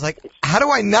 And I was like, how do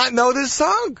I not know this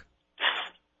song?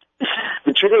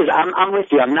 The truth is, I'm with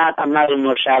you. I'm not a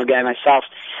Moshav guy myself,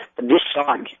 but this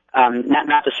song,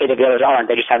 not to say that the others aren't,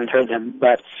 they just haven't heard them,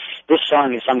 but this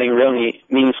song is something really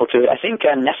meaningful to it. I think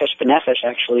Nefesh B'Nefesh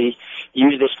actually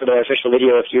used this for their official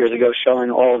video a few years ago,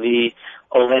 showing all the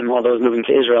Olim, all those moving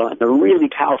to Israel, and a really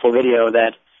powerful video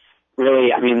that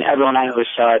really, I mean, everyone I know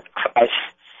saw it cries,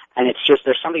 and it's just,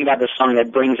 there's something about this song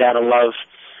that brings out a love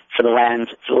for the land,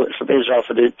 for Israel,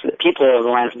 for the people of the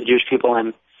land, for the Jewish people,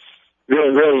 and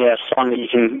really a song that you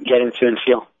can get into and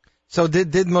feel. So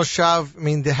did Moshav, I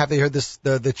mean, have they heard this,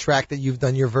 the track that you've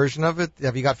done your version of it?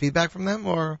 Have you got feedback from them,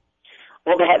 or?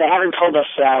 Well, they haven't told us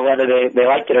whether they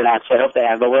liked it or not, so I hope they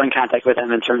have, but we're in contact with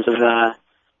them in terms of,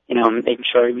 making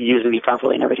sure we're using it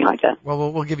properly and everything like that.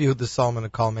 Well, we'll give you the Solomon a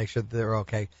call, make sure that they're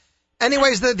okay.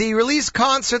 Anyways, the release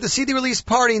concert, the CD release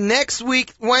party next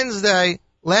week, Wednesday,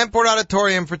 Lamport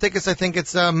Auditorium. For tickets, I think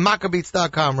it's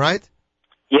Maccabeats.com, right?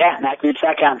 Yeah,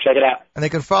 Maccabeats.com. Check it out. And they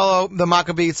can follow the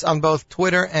Maccabeats on both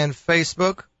Twitter and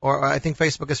Facebook, or I think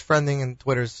Facebook is friending and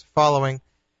Twitter's following.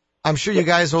 I'm sure you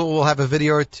guys will have a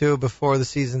video or two before the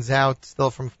season's out,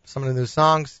 still from some of the new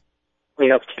songs. We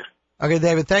hope to. Okay,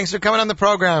 David, thanks for coming on the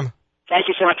program. Thank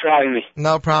you so much for having me.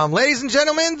 No problem. Ladies and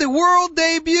gentlemen, the world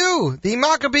debut, the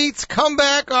Maccabeats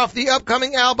comeback off the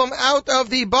upcoming album Out of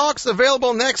the Box,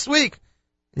 available next week.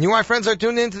 And you, my friends, are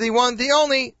tuned into the one, the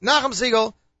only,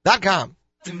 NachumSiegel.com.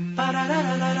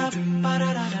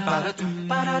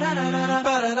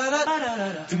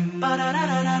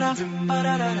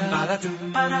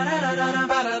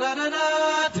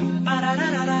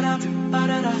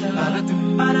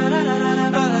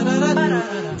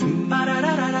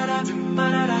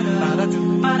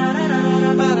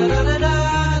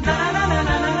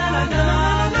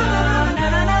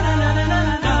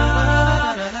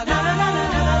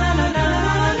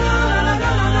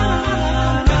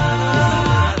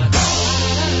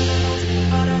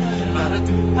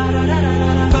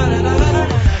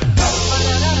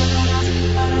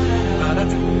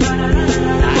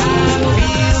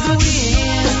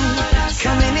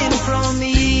 Coming in from the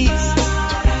east,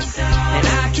 and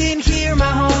I can hear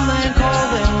my homeland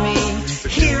calling me,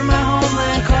 hear my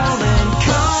homeland calling,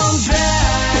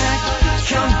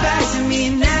 come back to me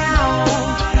now.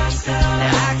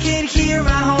 I can hear my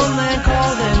homeland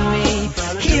calling me,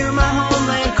 hear my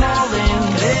homeland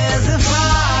calling. There's a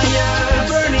fire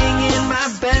burning in my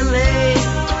belly,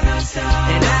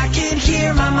 and I can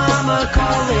hear my mama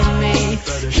calling me,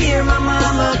 hear my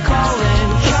mama calling,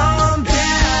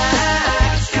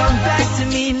 come back to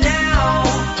me now.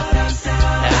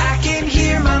 I can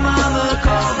hear my mama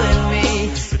calling me,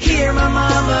 hear my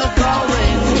mama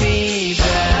calling me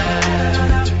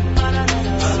back,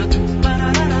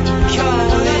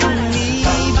 calling me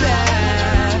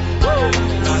back.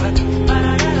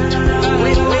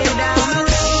 Way down the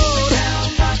road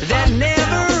that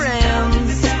never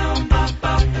ends,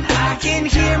 I can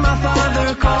hear my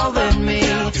father calling me,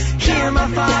 hear my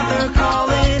father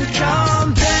calling,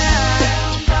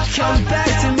 come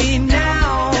back to me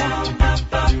now.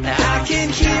 I can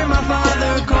hear my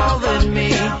father calling me,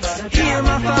 hear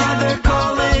my father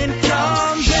calling,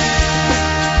 come back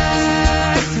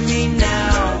to me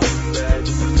now.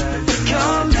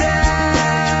 Come back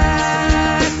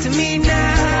to me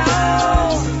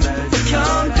now.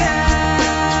 Come back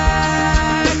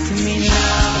to me now.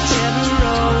 Whichever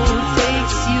road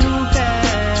takes you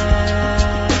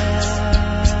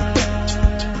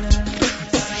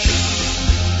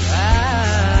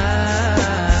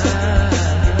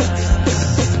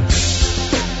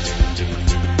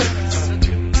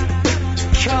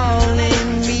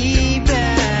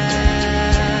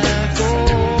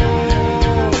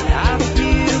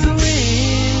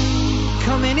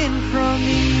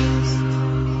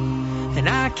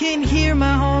can hear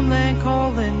my homeland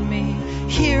calling me,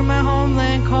 hear my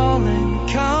homeland calling,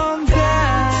 come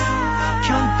back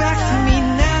to me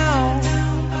now.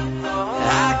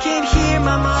 I can hear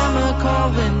my mama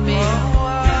calling me,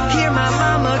 hear my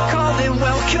mama calling,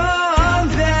 well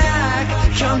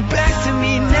come back to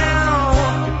me now.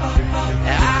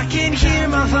 I can hear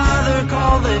my father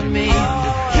calling me,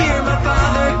 hear my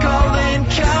father calling,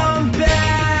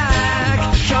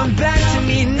 come back to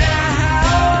me now.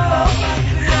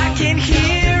 I can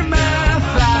hear my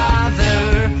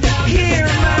father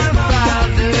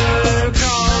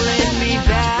calling me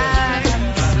back,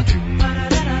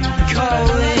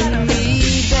 calling me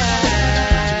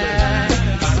back.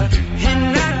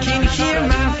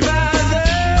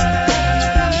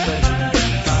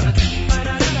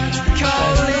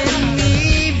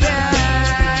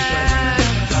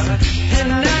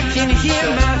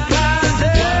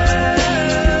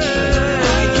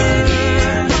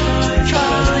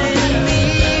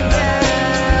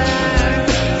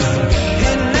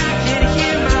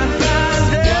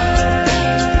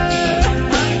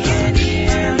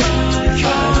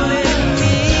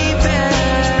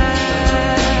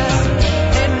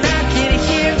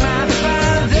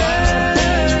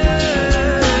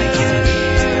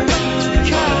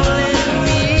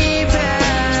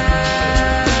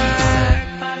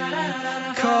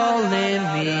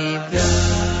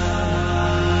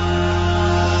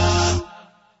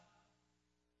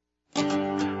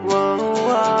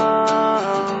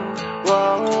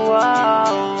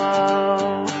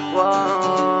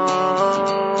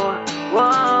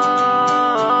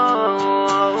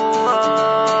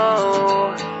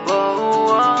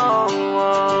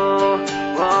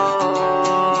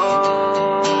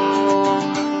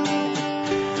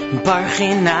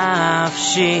 Barchi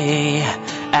nafshi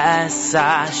es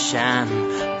Hashem.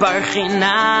 Barchi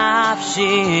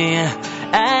nafshi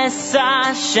es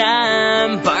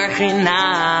Hashem. Barchi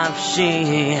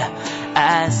nafshi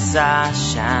es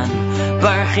Hashem.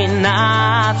 Barchi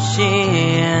nafshi.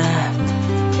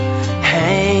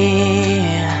 Hey.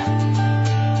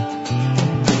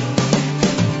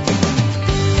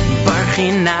 Barchi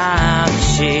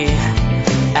nafshi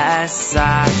es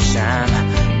Hashem.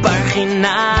 Barchi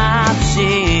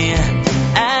nafshi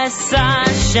es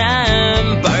Hashem.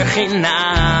 Barchi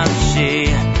nafshi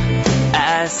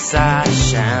es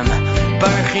Hashem.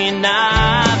 Barchi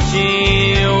nafshi.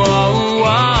 Whoa,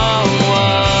 whoa, whoa.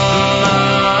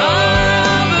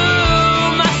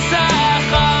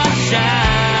 Masach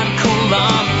Hashem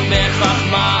kulam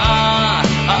bechachma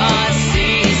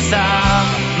asisa.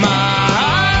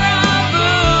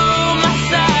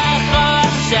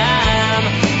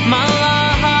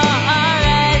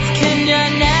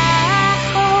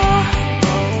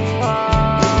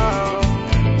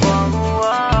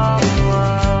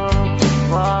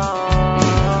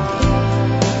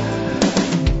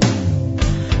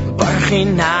 Barchi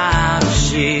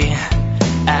nafshi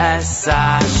es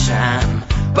Hashem.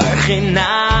 Barchi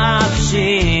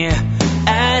nafshi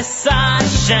es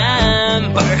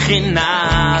Hashem. Barchi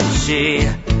nafshi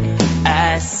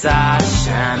es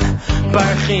Hashem.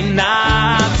 Barchi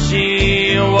nafshi.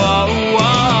 Whoa,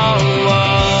 whoa, whoa.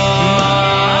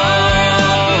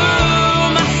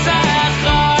 Masach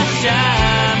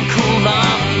Hashem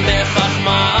kulam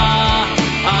bechachma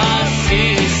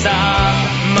asisa.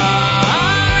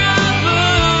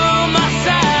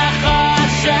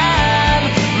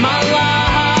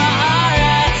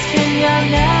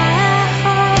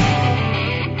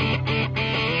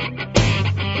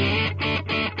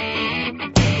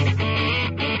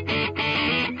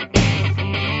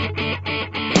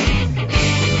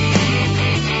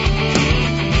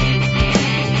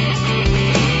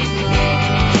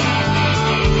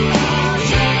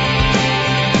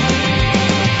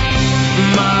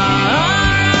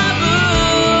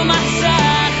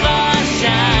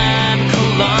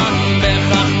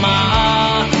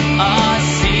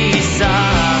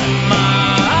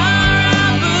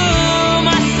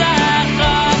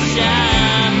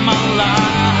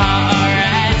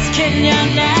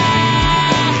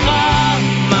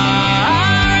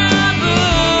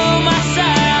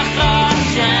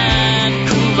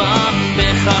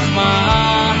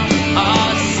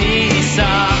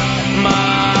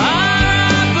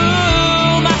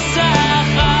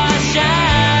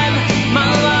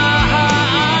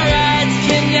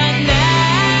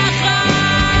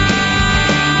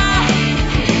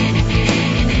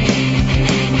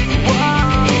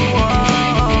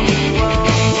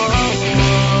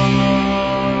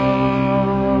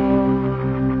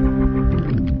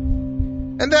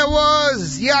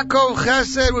 Yaakov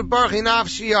Chesed with Barchi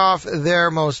Nafshi off their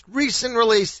most recent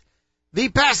release, The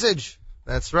Passage.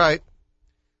 That's right.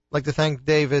 I'd like to thank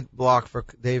David Block for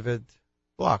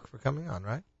coming on,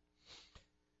 right?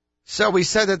 So we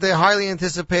said that the highly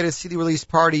anticipated CD release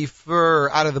party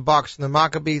for Out of the Box from the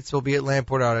Maccabeats will be at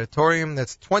Lamport Auditorium.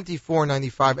 That's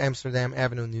 2495 Amsterdam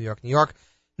Avenue, New York, New York.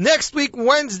 Next week,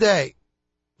 Wednesday.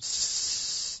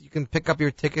 You can pick up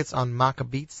your tickets on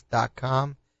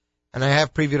Maccabeats.com. And I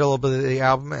have previewed a little bit of the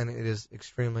album, and it is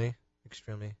extremely,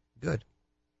 extremely good.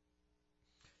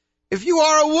 If you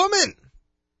are a woman,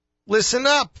 listen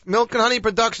up. Milk and Honey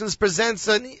Productions presents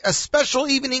a special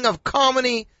evening of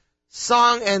comedy,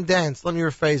 song, and dance. Let me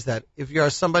rephrase that. If you are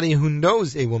somebody who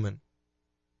knows a woman.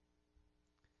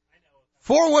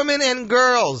 For women and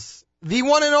girls, the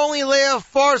one and only Leah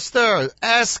Forster,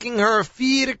 asking her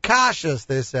 4 kashas,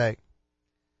 they say.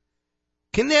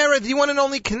 Kinneret, the one and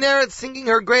only Kinneret, singing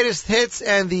her greatest hits,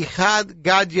 and the Chad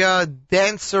Gadya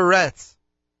Dancerette.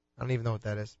 I don't even know what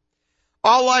that is.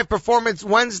 All live performance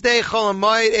Wednesday, Chol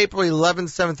Hamoed, April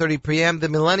 11th, 7:30 p.m. The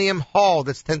Millennium Hall,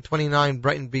 that's 1029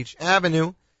 Brighton Beach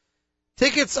Avenue.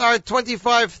 Tickets are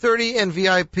 $25.30 and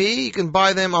VIP. You can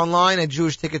buy them online at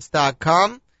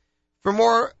JewishTickets.com. For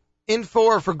more info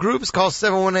or for groups, call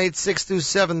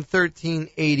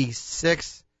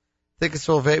 718-627-1386. Tickets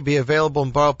will be available in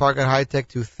Borough Park at High Tech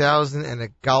 2000 and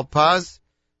at Galpaz,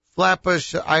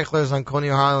 Flatbush, Eichler's on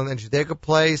Coney Island and Judaica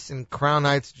Place, in Crown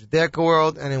Heights, Judaica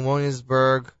World, and in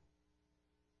Williamsburg.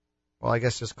 Well, I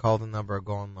guess just call the number or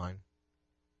go online.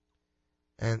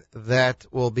 And that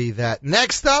will be that.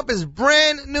 Next up is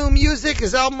brand new music.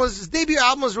 His debut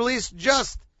album was released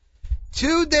just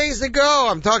 2 days ago.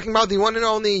 I'm talking about the one and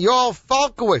only Yoel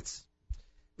Falkowitz.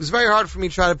 It was very hard for me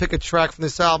to try to pick a track from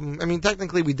this album. I mean,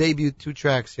 technically we debuted 2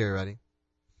 tracks here already.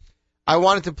 I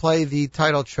wanted to play the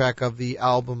title track of the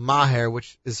album Maher,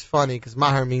 which is funny because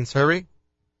Maher means hurry,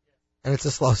 and it's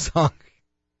a slow song.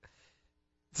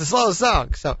 It's a slow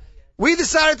song. So we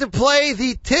decided to play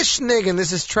the Tishnigen.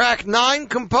 This is track 9,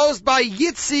 composed by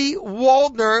Yitzi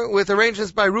Waldner with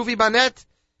arrangements by Ruvi Banet.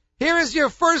 Here is your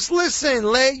first listen,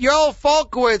 Yoel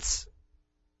Falkowitz.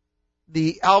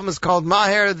 The album is called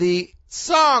Maher, the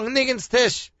song Niggins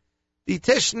Tish, the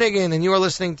Tishnigen, and you are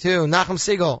listening to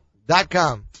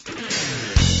NachumSiegel.com.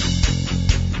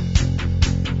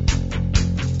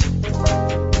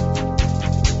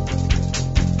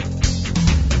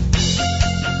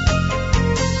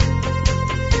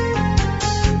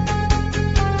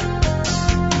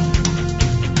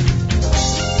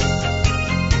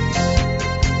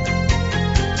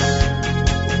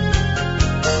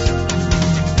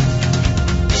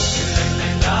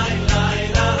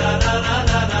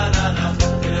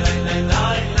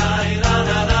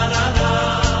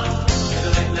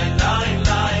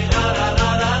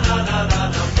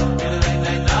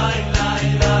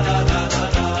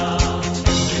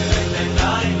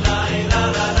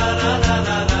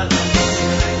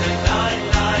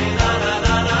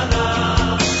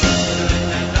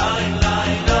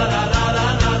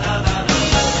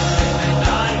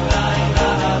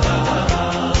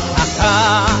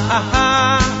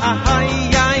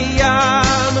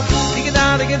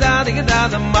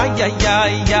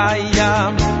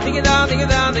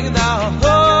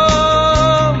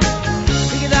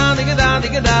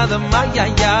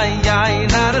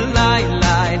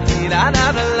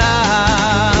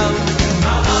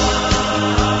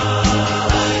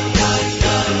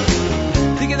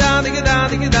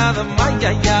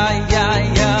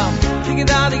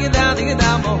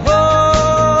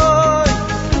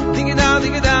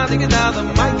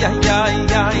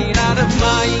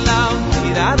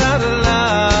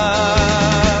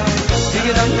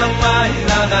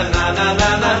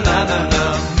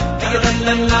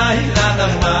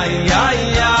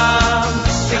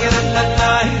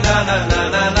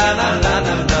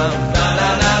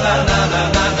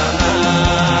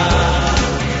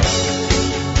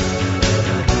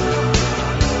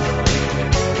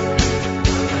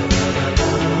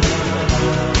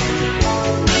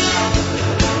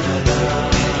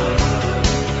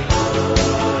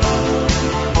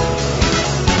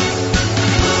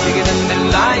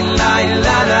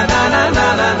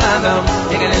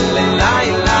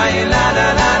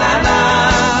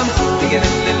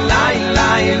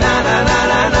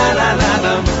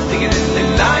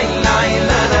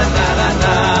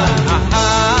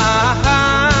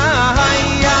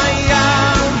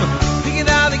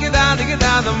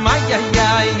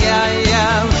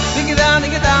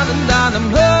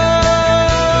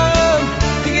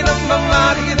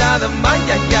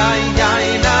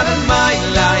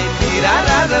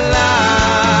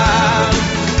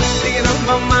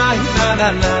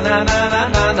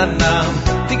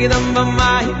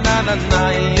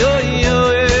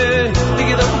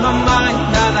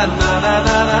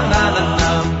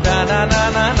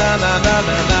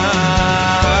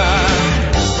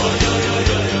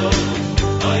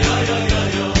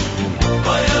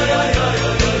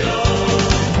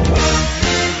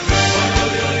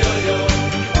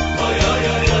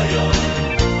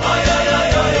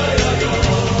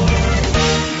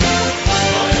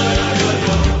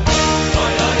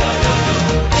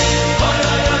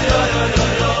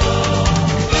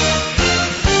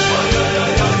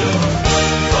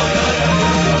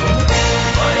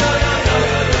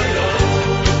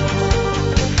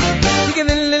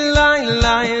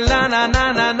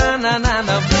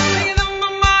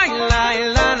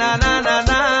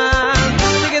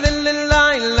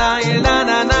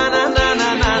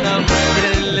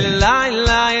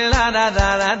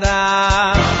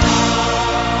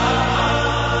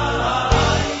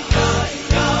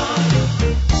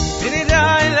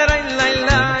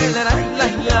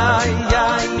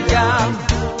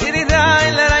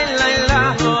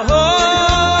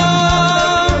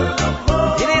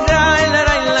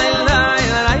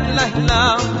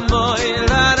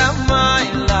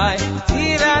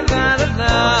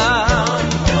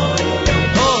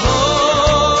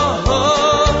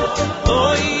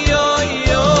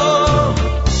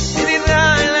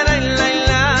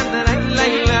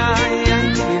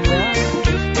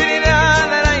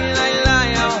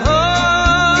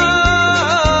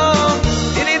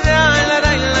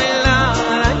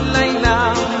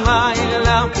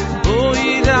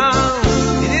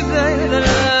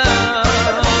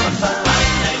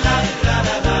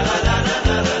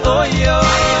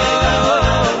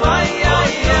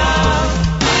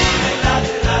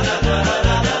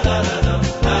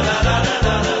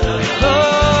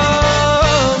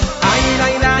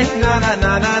 na na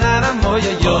na na na na mo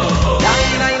yo yo. Na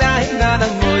na na na na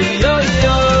mo yo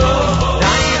yo.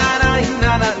 Na na na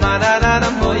na na na na na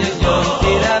mo yo yo.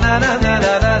 Na na na na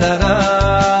na na na.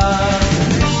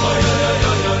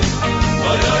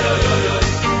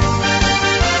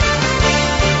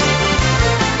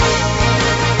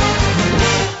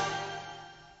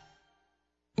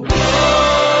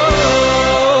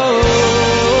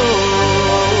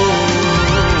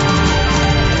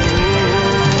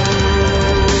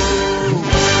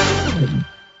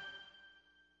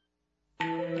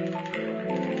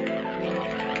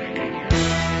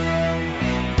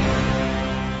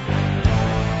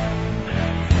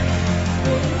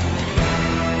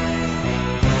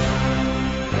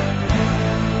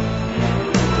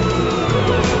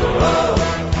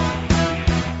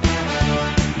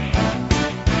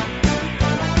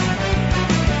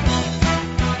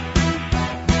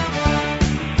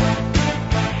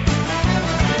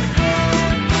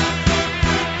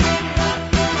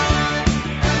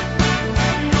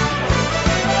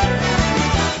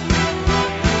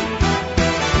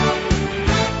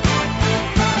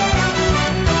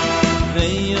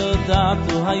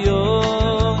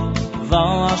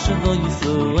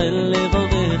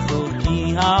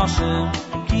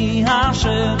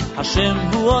 Hashem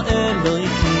hu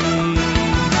Eloki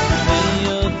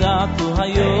Veyodatu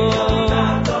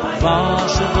hayom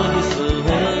Vashem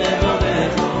Yisrael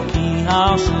Ki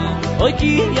Hashem Oy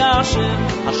ki Hashem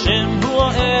Hashem hu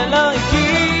Eloki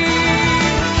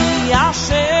Ki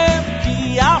Hashem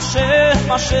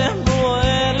Hashem hu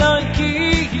Eloki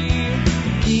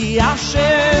Ki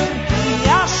Hashem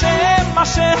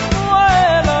Hashem hu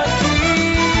Eloki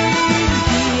Ki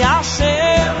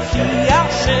Hashem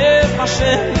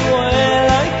Hashem hu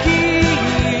Eloki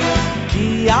Ki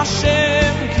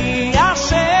Hashem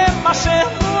Hashem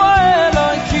hu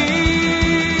Eloki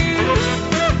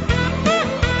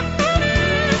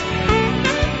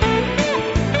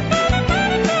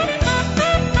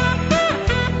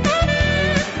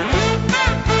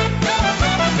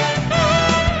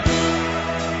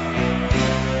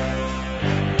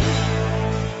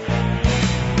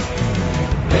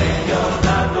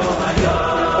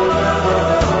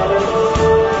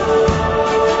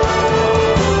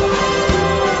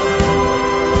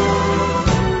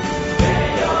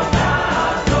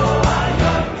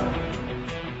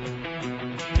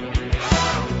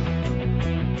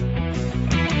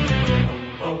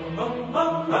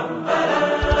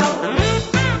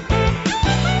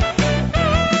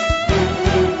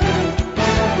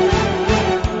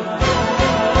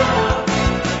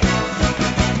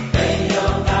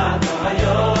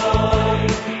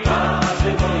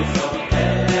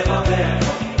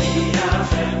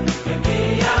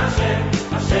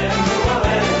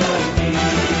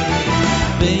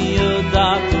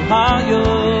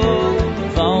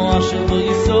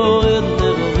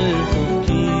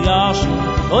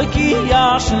Oy ki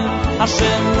Hashem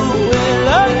Hashem hu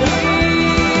Eloki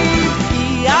Ki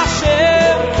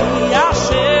Hashem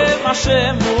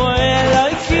Hashem hu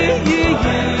Eloki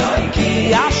Ki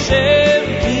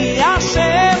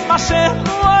Hashem Hashem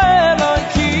hu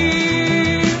Eloki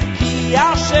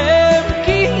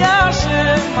Ki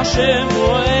Hashem Hashem hu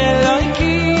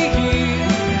Eloki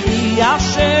Ki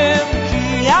Hashem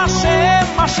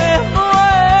Hashem hu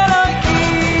Eloki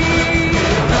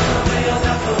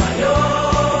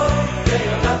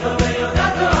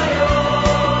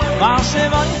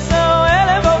Vashem Yisrael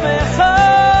Elovecha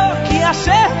Ki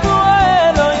Hashem hu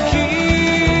Eloki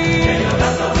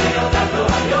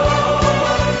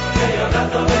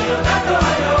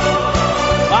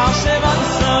Vashem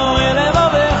Yisrael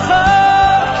Elovecha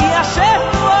Ki Hashem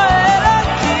hu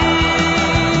Eloki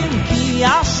Ki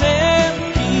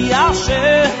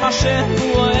Hashem Hashem hu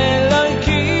Eloki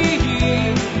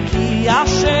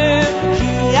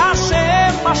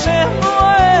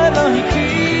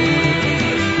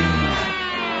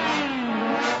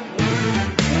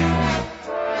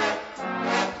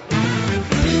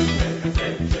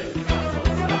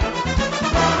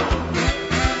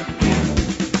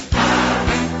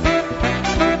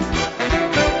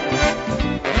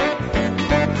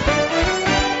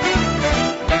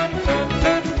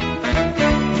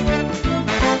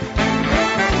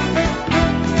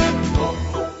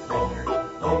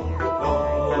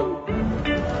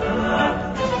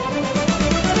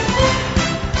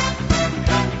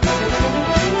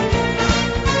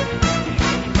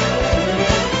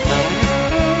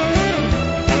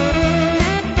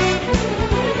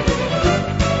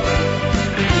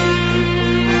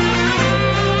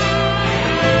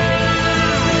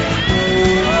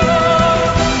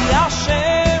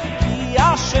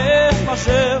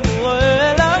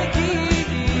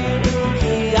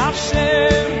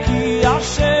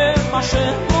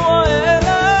השבוע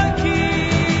אלוקי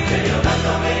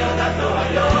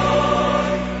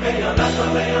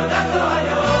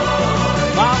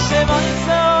מחשבו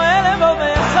ישראל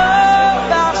לבבך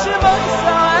מחשבו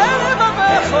ישראל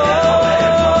לבבך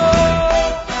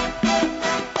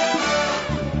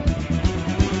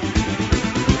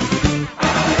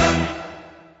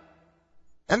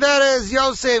And that is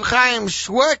Yosef Chaim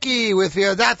Shweki with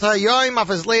Yodata Yoim off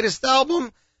his latest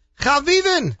album,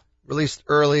 Chavivin, released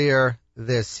earlier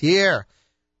this year.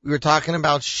 We were talking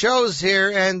about shows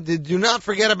here, and do not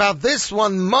forget about this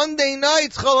one, Monday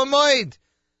night, Chol HaMoed.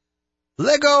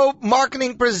 Lego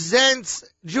Marketing presents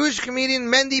Jewish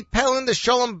comedian Mendy Pellin, the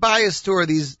Sholem Bayis Tour.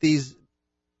 These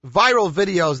viral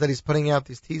videos that he's putting out,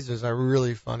 these teasers, are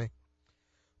really funny.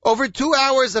 Over 2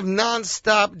 hours of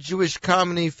non-stop Jewish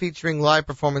comedy featuring live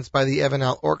performance by the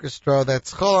Evanel Orchestra.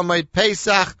 That's Chol HaMoed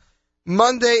Pesach,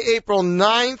 Monday, April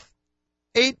 9th,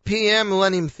 8 p.m.,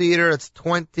 Millennium Theater. It's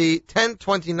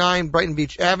 1029 Brighton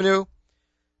Beach Avenue.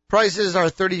 Prices are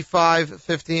 $35,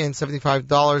 $50, and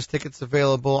 $75. Tickets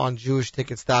available on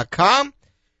JewishTickets.com.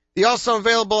 They're also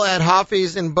available at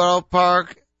Hoffy's in Borough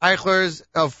Park, Eichler's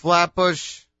of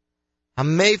Flatbush,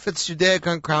 Hamefetz Judaica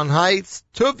on Crown Heights,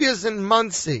 Tuvia's in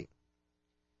Muncie.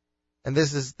 And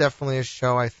this is definitely a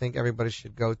show I think everybody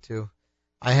should go to.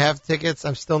 I have tickets.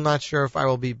 I'm still not sure if I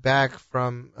will be back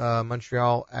from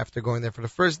Montreal after going there for the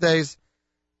first days,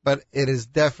 but it is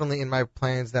definitely in my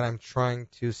plans that I'm trying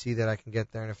to see that I can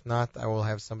get there. And if not, I will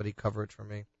have somebody cover it for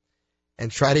me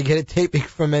and try to get a taping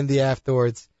from Mendy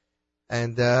afterwards.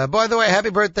 And by the way, happy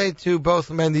birthday to both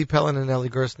Mendy Pellin and Ellie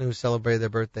Gersten, who celebrated their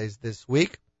birthdays this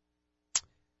week.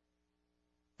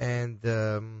 And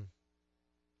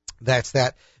that's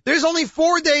that. There's only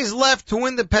 4 days left to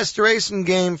win the Pastoration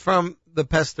game from the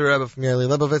Pester Rebbe from Yerli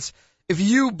Lebovitz. If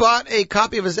you bought a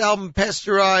copy of his album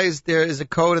Pasterized, there is a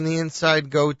code on the inside.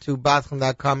 Go to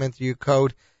Batchem.com, enter your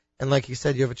code, and like he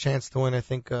said, you have a chance to win, I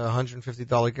think, a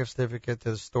 $150 gift certificate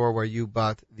to the store where you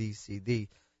bought the CD.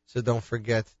 So don't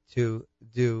forget to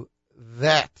do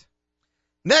that.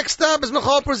 Next up is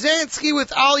Michal Brzezinski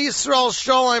with Al Yisrael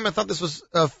Sholem. I thought this was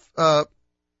a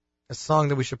song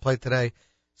that we should play today,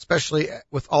 especially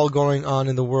with all going on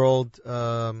in the world,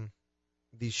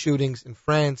 these shootings in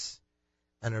France,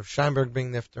 and Rav Scheinberg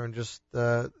being nifter, and just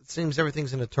it seems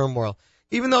everything's in a turmoil.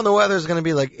 Even though the weather is going to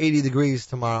be like 80 degrees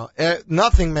tomorrow,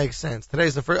 nothing makes sense.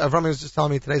 Today's the first. Avrami was just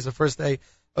telling me today's the first day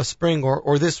of spring,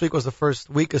 or this week was the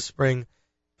first week of spring,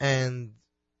 and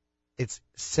it's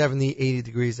 70, 80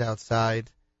 degrees outside.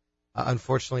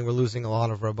 Unfortunately, we're losing a lot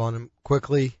of Rabbanim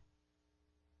quickly.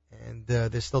 And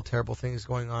there's still terrible things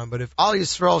going on. But if Al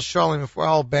Yisrael Sholem, if we're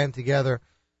all band together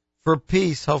for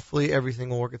peace, hopefully everything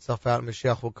will work itself out and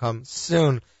Mashiach will come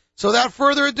soon. So without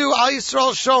further ado, Al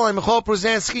Yisrael Sholem, Michal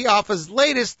Brzezinski off his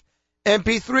latest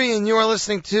MP3, and you are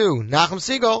listening to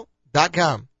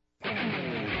NachumSegal.com.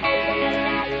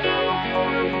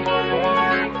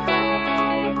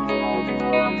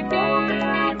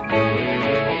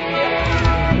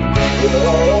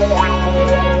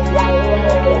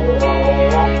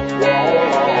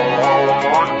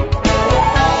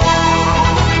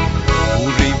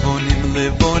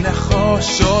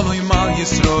 Sholom al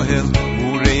Yisroel,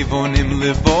 Ureivonim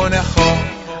levonecho,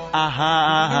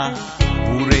 aha,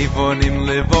 Ureivonim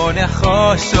levonecho,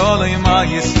 Sholom al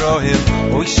Yisroel,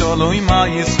 Oy Sholom al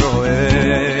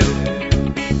Yisroel,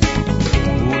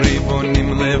 Ureivonim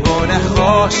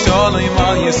levonecho, Sholom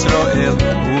al Yisroel,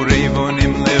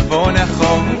 Ureivonim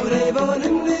levonecho,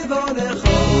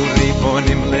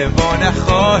 Ureivonim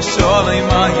levonecho, Sholom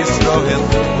al Yisroel,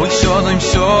 Oy Sholom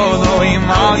Sholom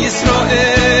al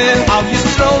Yisroel. Al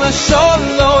Yisroel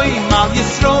Sholom, Al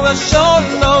Yisroel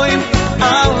Sholom,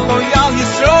 Aloy Al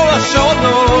Yisroel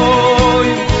Sholom,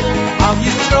 Al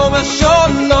Yisroel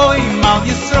Sholom, Al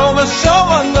Yisroel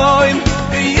Sholom,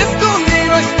 Yisku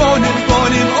Nirois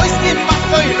Bonim, Oiskim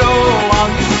Machloiro, Al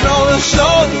Yisroel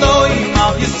Sholom,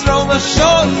 Al Yisroel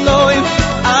Sholom,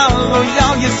 Aloy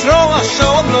Al Yisroel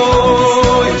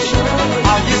Sholom,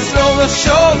 Al Yisroel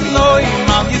Sholom,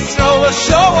 Al Yisroel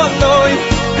Sholom,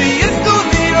 Yisku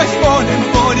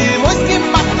Bonim, Oiskim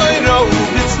Machloiro,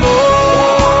 it's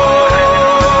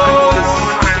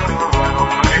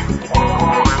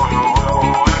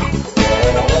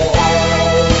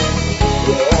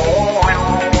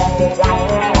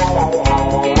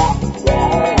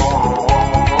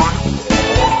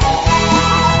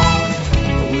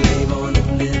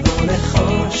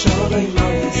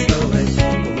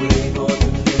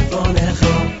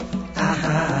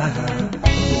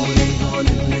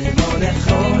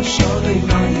Sholom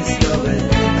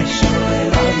Yisroel.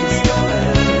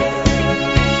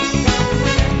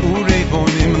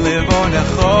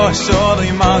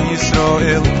 Shalom al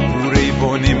Yisrael Urei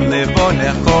bonim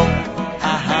levonecho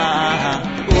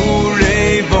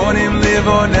Urei bonim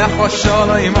levonecho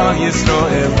Shalom al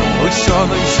Yisrael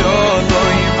Shalom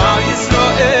Shalom al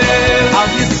Yisrael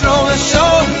Al Yisrael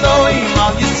Shalom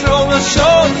Al Yisrael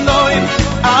Shalom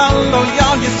Alo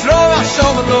Al Yisrael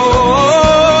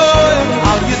Shalom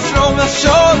Al Yisrael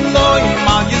Shalom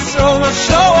Al Yisrael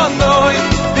Shalom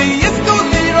The Yisrael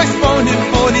Bonim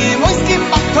bonim Oiskim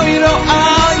Batoiro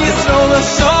Al Yisrael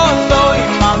Shalom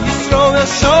Al Yisrael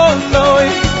Shalom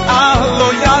Alo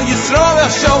Al Yisrael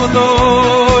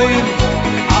Shalom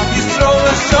Al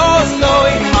Yisrael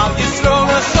Shalom Al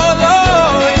Yisrael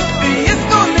Shalom The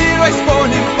Yisrael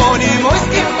Bonim bonim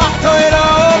Oiskim Batoiro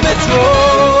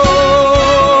Metro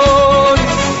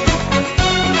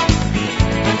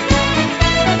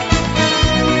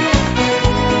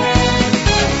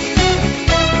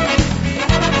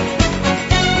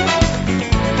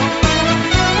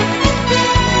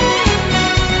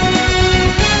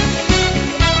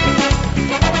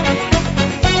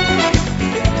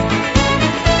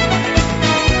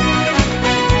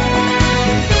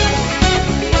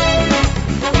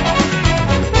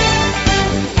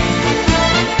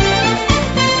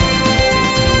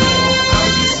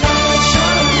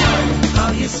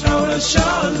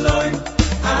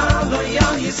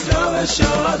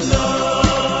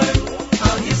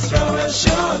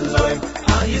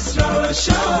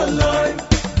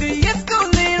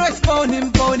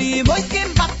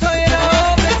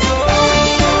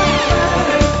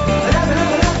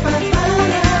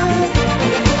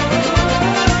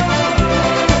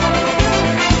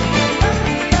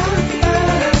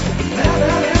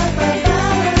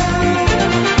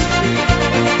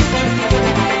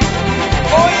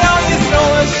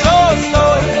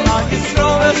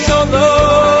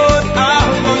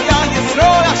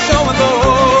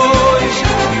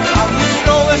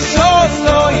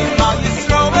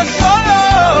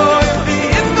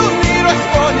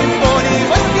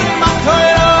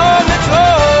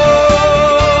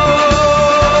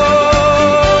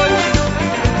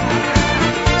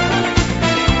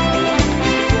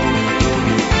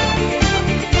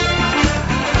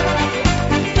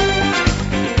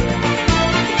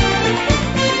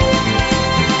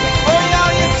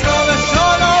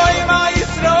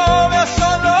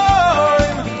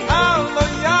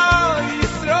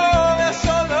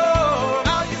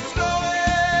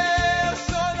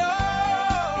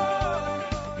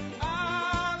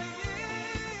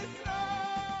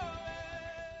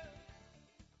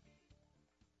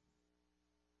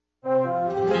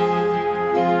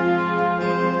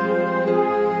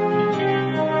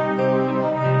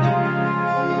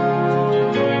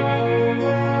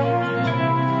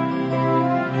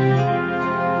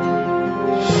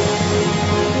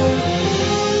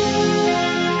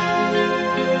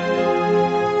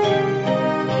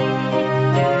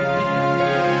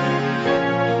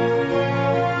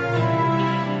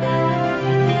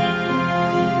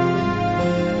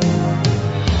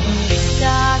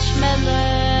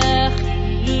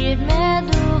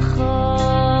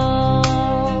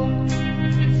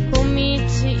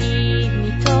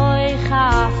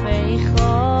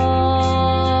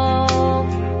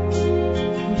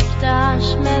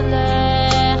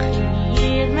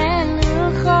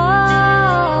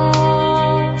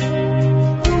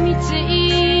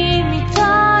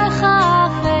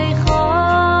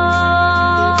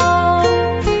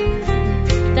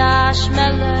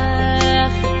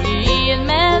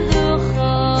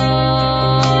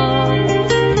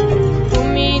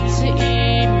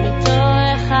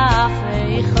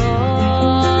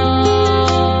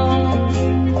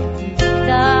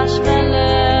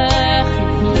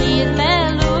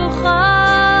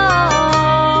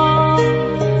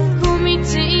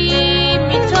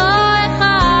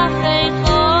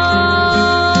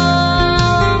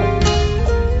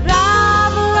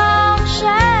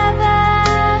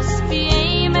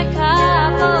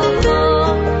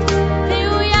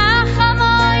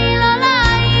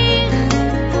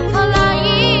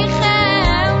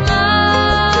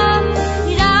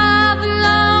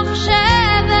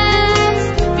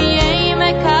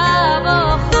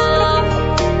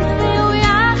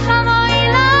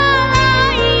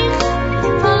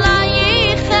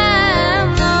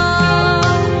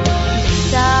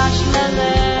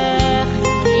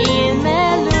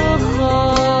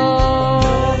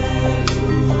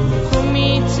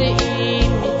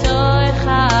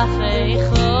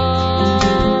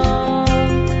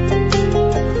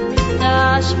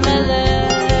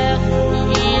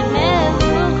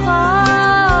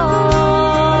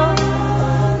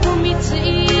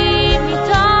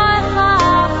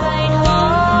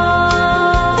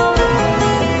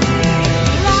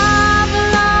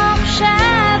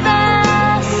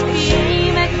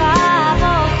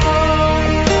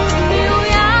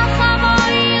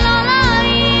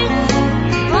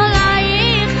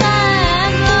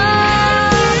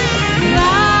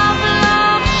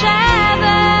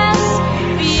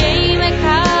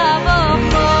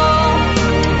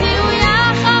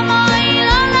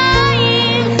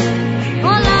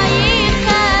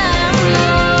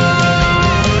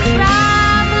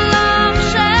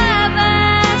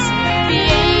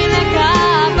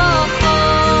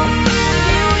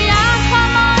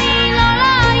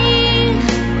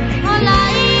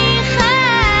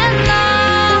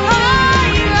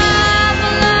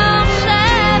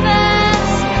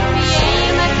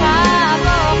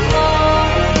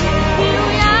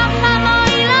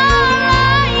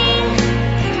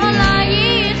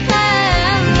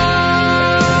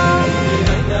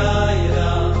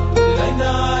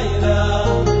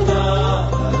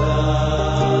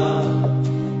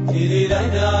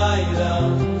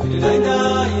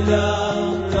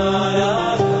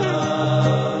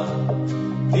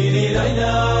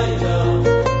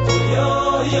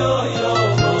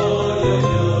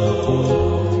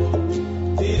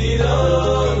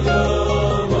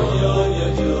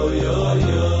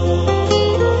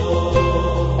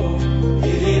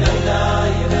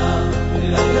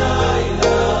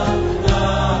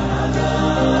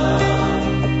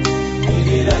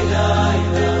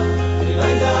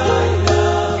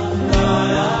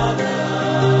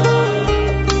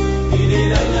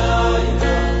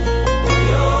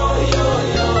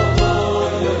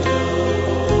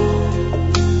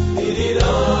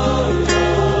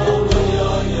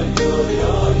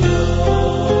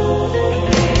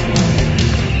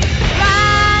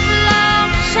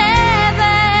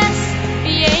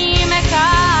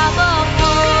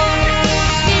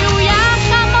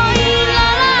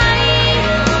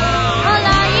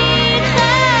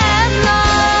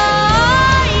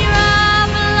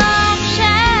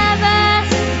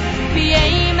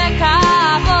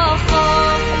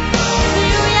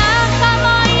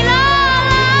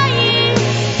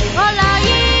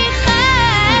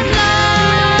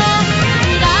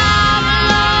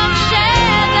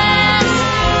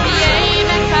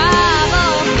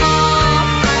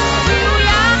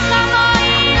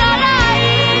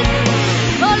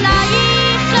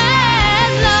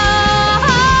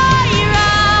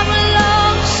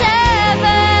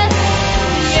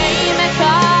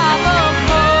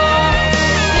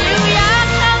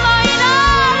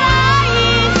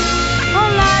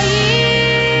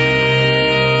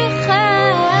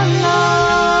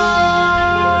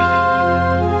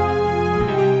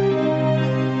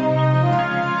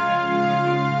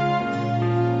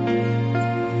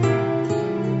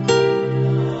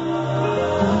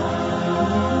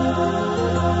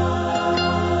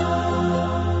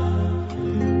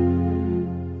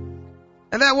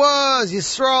was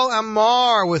Yisrael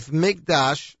Amar with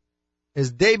Mikdash,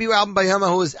 his debut album by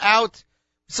Yamahu is out.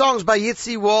 Songs by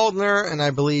Yitzi Waldner, and I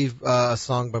believe a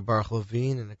song by Baruch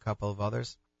Levine and a couple of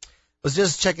others. Was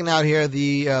just checking out here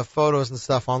the photos and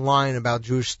stuff online about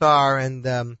Jewish Star, and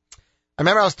I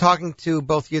remember I was talking to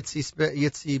both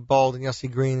Yitzi Bald and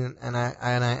Yossi Green, and I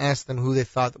asked them who they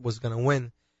thought was going to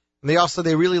win. And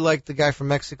they really liked the guy from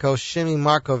Mexico, Shimi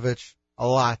Markovich, a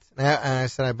lot. And I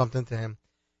said I bumped into him.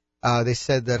 They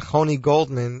said that Choni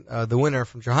Goldman, the winner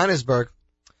from Johannesburg,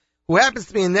 who happens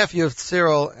to be a nephew of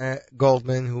Cyril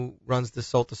Goldman, who runs the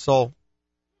Soul to Soul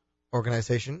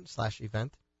organization /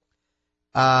 event.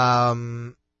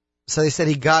 So they said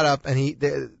he got up and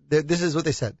this is what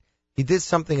they said. He did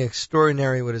something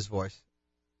extraordinary with his voice.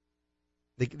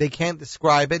 They can't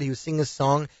describe it. He was singing a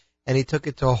song and he took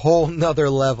it to a whole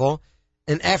nother level.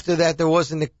 And after that, there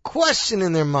wasn't a question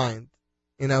in their mind,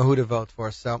 who to vote for.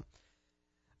 So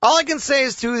all I can say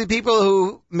is to the people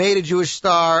who made a Jewish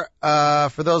Star,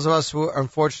 for those of us who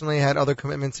unfortunately had other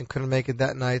commitments and couldn't make it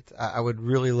that night, I would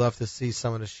really love to see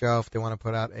some of the show if they want to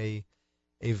put out a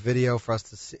video for us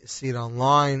to see it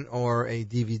online or a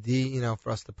DVD,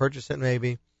 for us to purchase it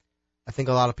maybe. I think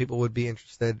a lot of people would be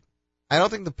interested. I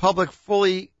don't think the public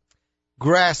fully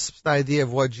grasps the idea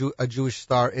of what a Jewish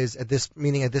Star is at this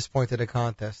point of the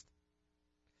contest.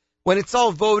 When it's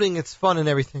all voting, it's fun and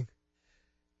everything.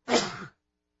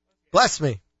 Bless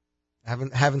me. I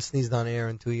haven't sneezed on air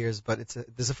in 2 years, but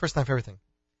there's a first time for everything.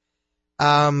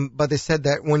 But they said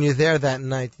that when you're there that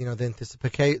night, the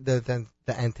anticipation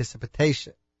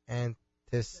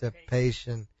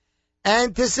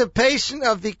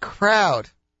of the crowd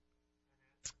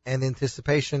and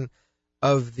anticipation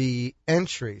of the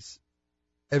entries.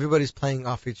 Everybody's playing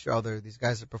off each other. These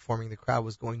guys are performing. The crowd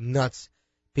was going nuts.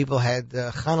 People had,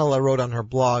 Chanala wrote on her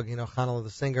blog, Chanala the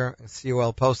singer, and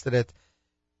COL posted it,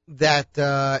 that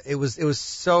it was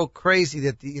so crazy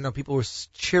that people were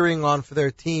cheering on for their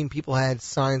team. People had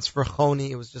signs for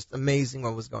Choni. It was just amazing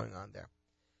what was going on there.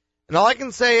 And all I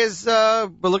can say is we're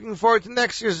looking forward to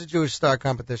next year's Jewish Star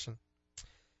competition.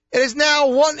 It is now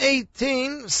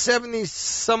 1:18, 70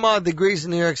 some odd degrees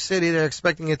in New York City. They're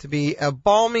expecting it to be a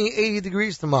balmy 80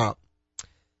 degrees tomorrow.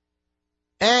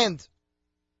 And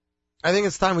I think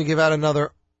it's time we give out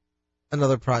another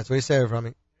prize. What do you say,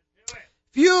 Rami? If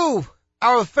you,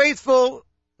 our faithful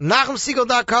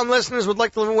NachumSegal.com listeners, would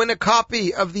like to win a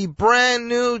copy of the brand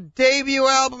new debut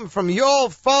album from Yoel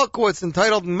Falkowitz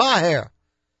entitled Maher,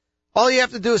 all you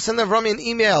have to do is send Rami an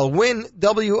email, WIN at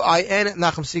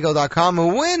NachumSegal.com,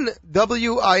 WIN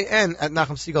at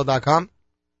NachumSegal.com.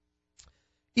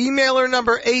 Emailer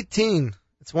number 18.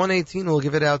 It's 118. We'll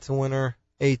give it out to winner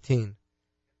 18.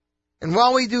 And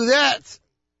while we do that,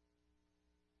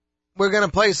 we're going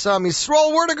to play some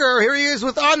Yisroel Werdiger. Here he is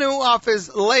with Anu off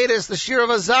his latest, the Shir of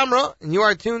Azamra. And you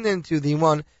are tuned into the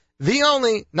one, the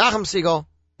only,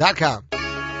 NachumSegal.com.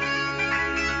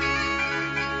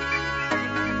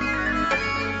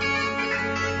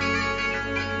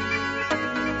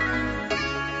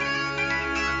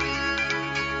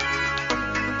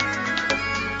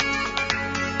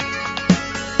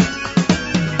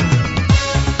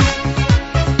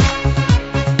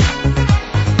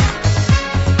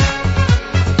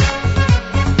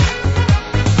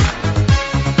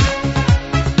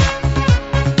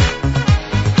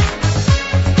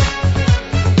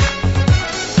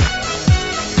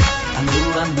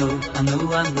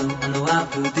 anu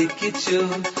abdu dikichu,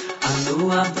 anu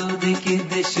abdu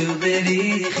dikideshu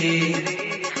berichi.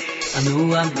 Anu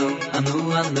abdu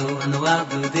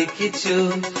dikichu,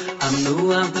 anu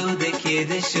abdu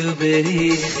dikideshu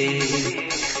berichi.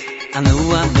 Anu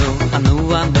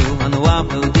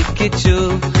abdu dikichu,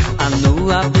 anu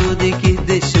abdu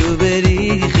dikideshu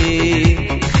berichi.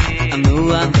 Anu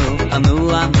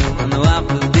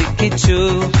abdu dikichu,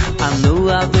 anu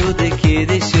abdu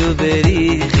dikideshu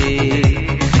berichi.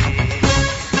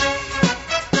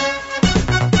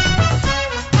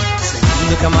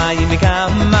 Kamai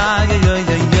mikama yo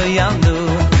anu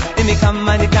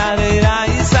mikama dikare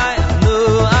rai sai anu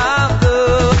abdu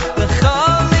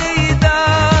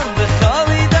bekholidan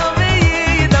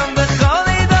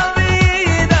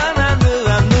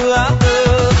anu abdu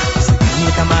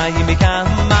kamai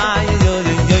mikama yo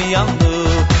anu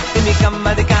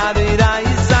mikama dikare rai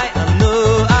sai anu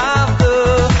abdu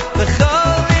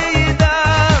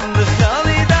bekholidan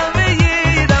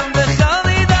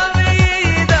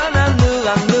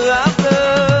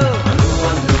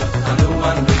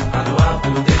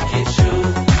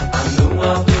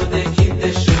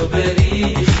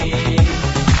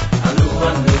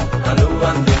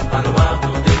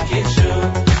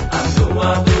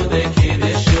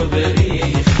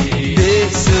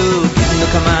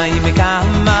Kamai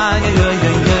mikama yo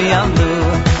anu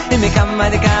mikama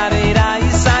dikare rai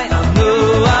sai anu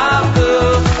abdu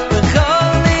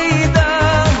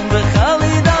bekholidan yo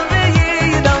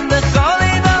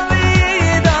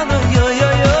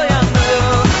anu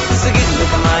sigit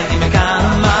kamai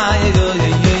mikama yo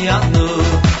anu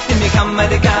mikama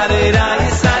dikare rai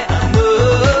sai anu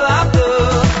abdu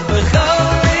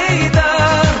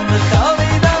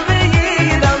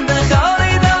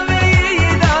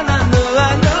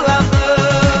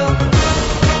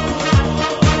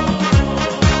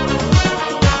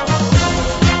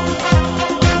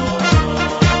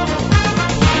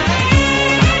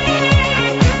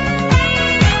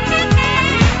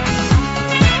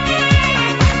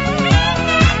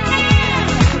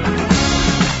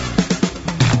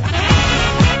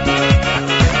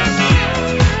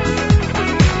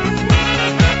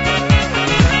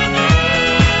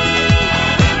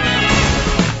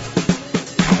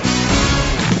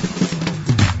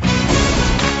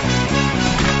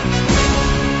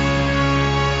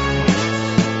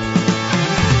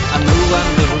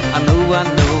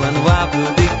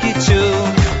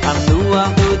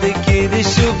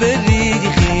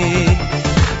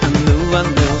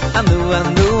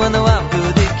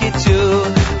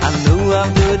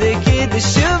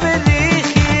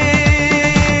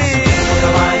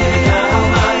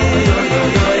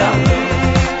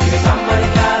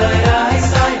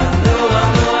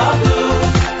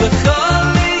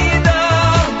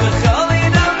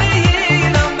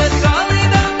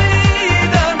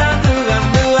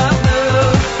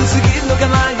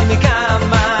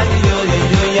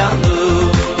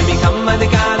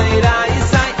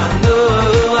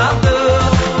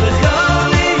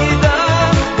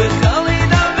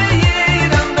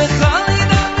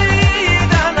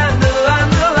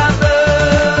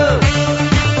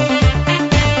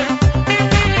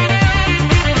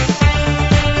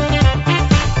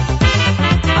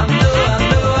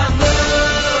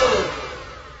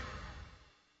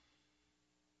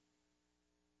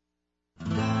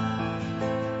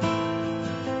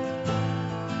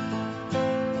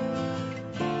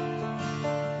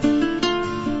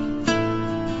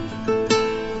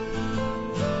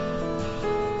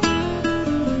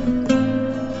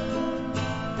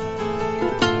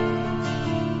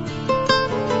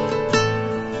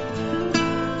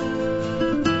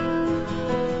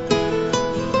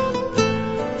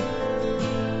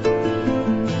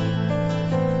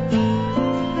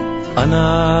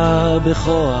ענה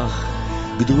בכוח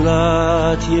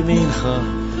גדולת ימינך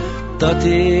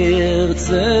תתיר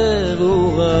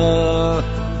צרורה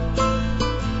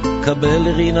קבל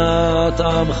רינת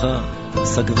עמך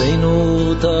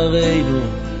סגבנו תרינו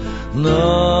נורא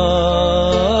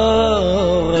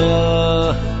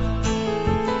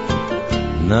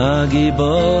נא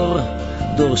גיבור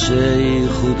דורשי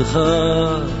חודך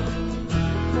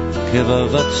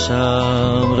כבבת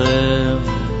שמרם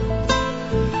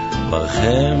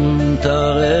ברחם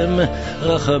תרם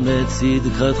רחמי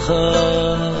צדקתך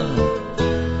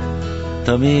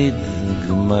תמיד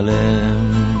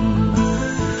גמלם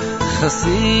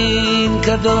חסין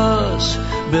קדוש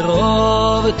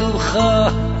ברוב טובך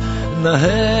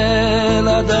נהל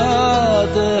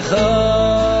עדתך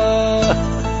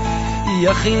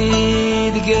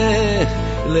יחיד גאה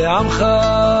לעמך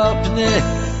פנה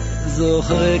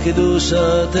זוכר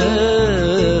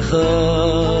קדושתך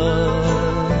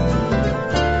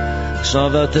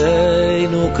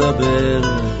שבתנו קבל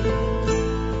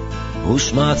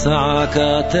ושמע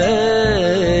צעקתנו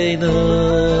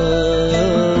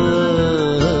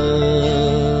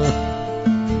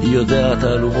יודע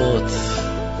תעלומות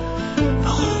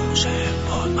ברוך שם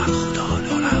עוד מלכותו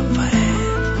לעולם ועד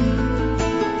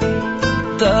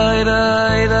די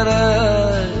די די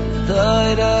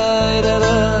די די די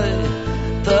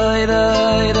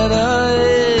די די די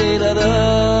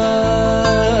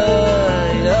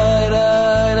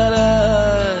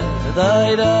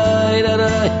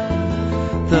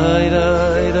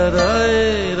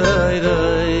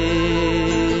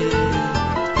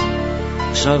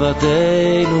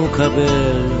שבתנו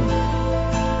קבל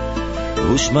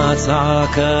ושמע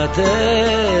צעקתנו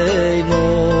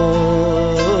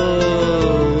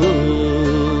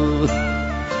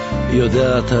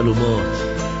יודע תעלומות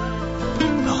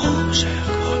ברוך שם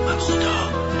כבוד מלכותו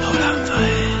לעולם ועד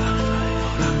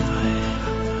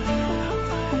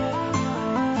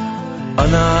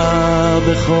ענה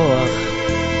בכוח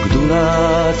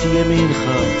גדולת ימינך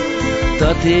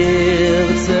תתיר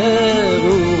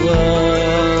צרורה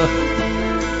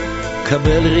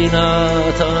קבל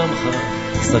רינת עמך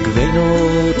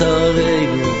סגבנו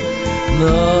תרנו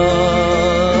נורא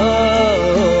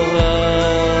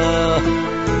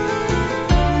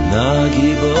נא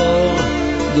גיבור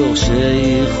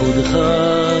דורשי חודך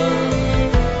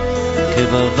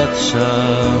כבבת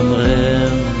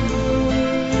שמרם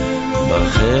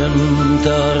בכם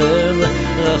תרם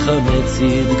רחמי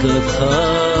צדקתך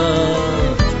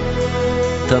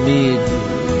תמיד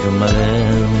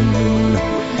גמלם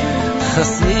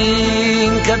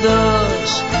חסין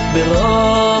קדוש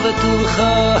ברוב טובך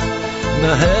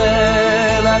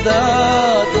נהל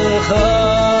עדתך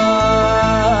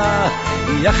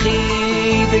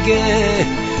יחיד גא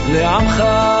לעמך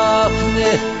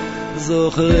פנה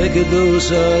זוכר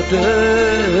קדושתך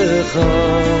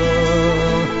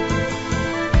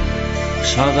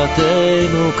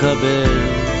שבתנו קבל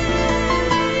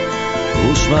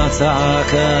ושמע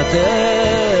צעקתנו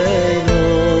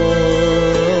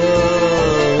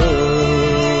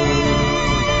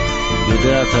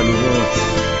יודע תעלומות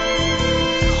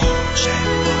ברוך שם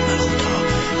כבוד מלכותו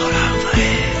לעולם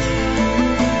ועד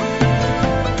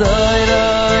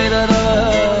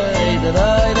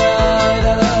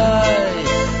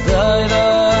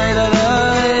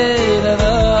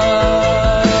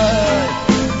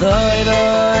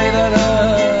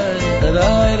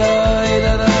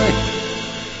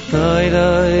די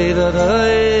די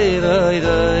די די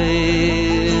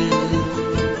די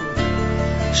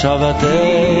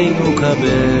שבתנו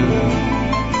קבל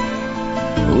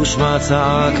ושמע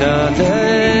צעקתנו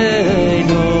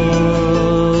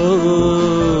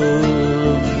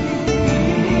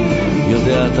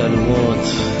יודע תעלומות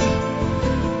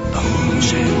ברוך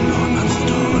שם כבוד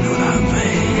מלכותו לעולם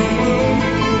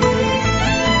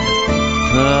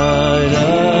ועד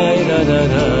די די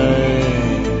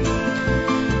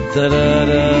די די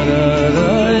די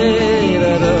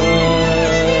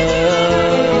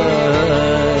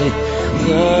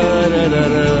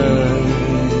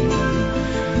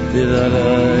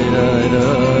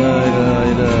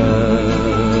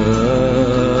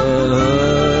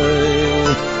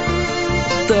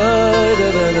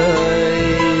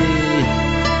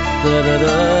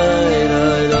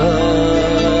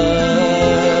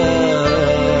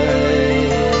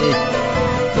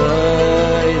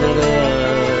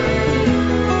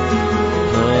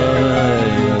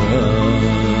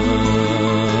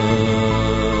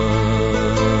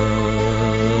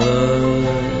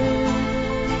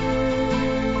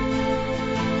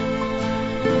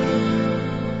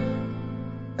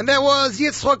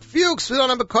Yitzchok Fuchs, we don't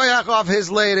have a koyach off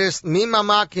his latest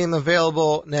Mimamakim,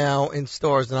 available now in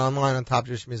stores and online on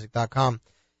topjewishmusic.com.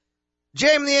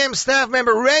 JM the AM staff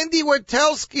member Randy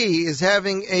Wertelski is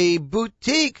having a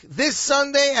boutique this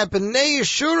Sunday at B'nai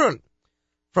Yeshurun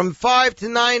from 5 to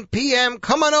 9 p.m.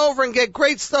 Come on over and get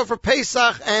great stuff for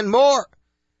Pesach and more.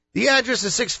 The address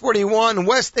is 641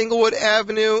 West Inglewood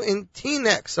Avenue in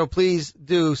Teaneck, so please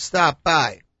do stop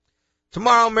by.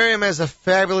 Tomorrow, Miriam has a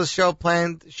fabulous show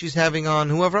planned. She's having on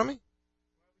who, Avrami?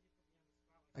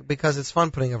 Because it's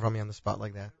fun putting Avrami on the spot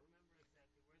like that.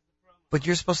 But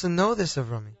you're supposed to know this,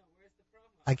 Avrami.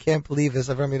 I can't believe this.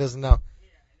 Avrami doesn't know.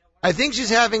 I think she's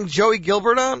having Joey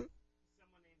Gilbert on.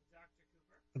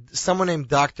 Someone named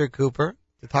Dr. Cooper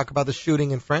to talk about the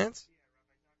shooting in France.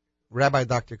 Rabbi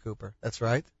Dr. Cooper. That's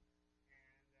right.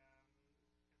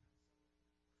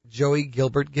 Joey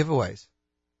Gilbert giveaways.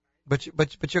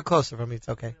 But you're closer from me. It's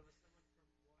okay.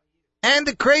 And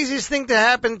the craziest thing to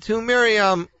happen to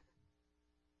Miriam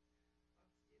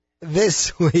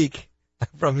this week,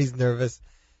 from he's nervous.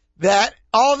 That,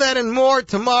 all that and more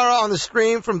tomorrow on the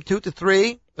stream from 2 to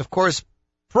 3. Of course,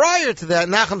 prior to that,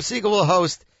 Nachum Siegel will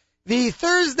host the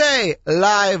Thursday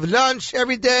live lunch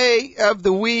every day of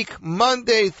the week,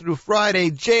 Monday through Friday,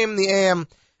 JM the AM.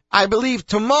 I believe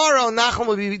tomorrow Nachum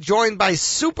will be joined by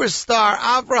superstar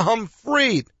Avraham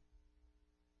Fried.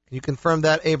 Can you confirm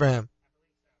that, Abraham?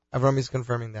 Avraham is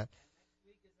confirming that.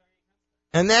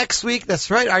 And next week,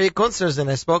 that's right, Aryeh Kunstler's in.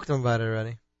 I spoke to him about it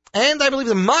already. And I believe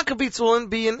the Maccabees will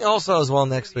be in also as well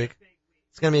next week.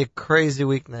 It's going to be a crazy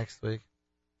week next week.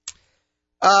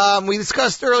 We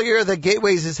discussed earlier that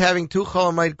Gateways is having 2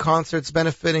 Cholamite concerts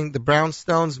benefiting the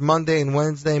Brownstones Monday and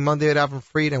Wednesday. Monday with Avram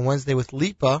Fried and Wednesday with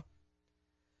Lipa.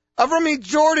 Avrami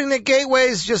Jordan at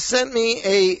Gateways just sent me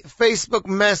a Facebook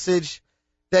message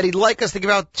that he'd like us to give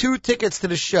out 2 tickets to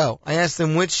the show. I asked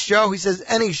him which show. He says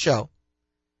any show.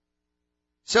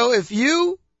 So if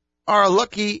you are a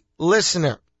lucky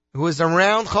listener who is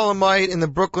around Cholamite in the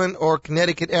Brooklyn or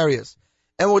Connecticut areas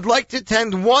and would like to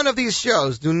attend one of these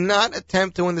shows, do not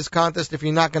attempt to win this contest if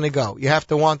you're not going to go. You have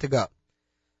to want to go.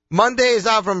 Monday is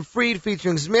Avram Fried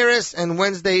featuring Zmiris, and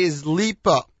Wednesday is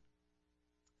Lipa.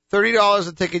 $30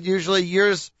 a ticket usually.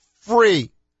 Yours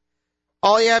free.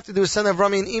 All you have to do is send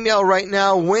Avrami an email right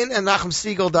now,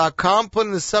 win@NachumSiegel.com, put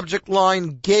in the subject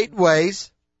line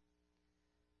Gateways,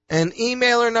 and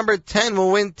emailer number 10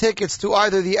 will win tickets to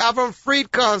either the Avram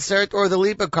Fried concert or the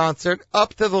Lipa concert,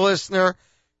 up to the listener,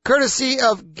 courtesy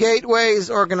of Gateways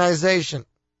organization.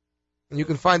 And you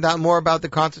can find out more about the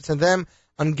concerts and them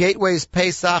on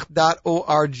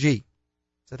gateways.pesach.org.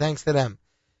 So thanks to them.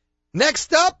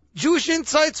 Next up, Jewish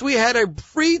Insights. We had a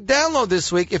free download this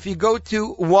week. If you go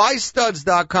to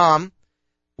ystuds.com,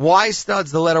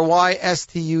 ystuds, the letter Y,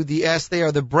 S-T-U-D-S, they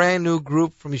are the brand new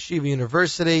group from Yeshiva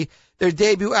University. Their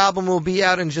debut album will be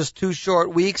out in just 2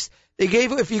 short weeks.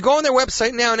 If you go on their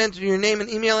website now and enter your name and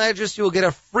email address, you will get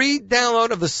a free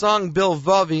download of the song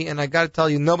Bilvavi. And I got to tell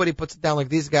you, nobody puts it down like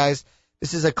these guys.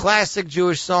 This is a classic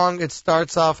Jewish song. It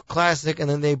starts off classic and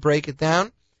then they break it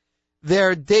down.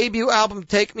 Their debut album,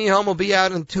 Take Me Home, will be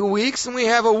out in 2 weeks. And we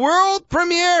have a world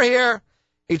premiere here.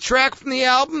 A track from the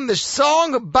album, the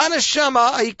song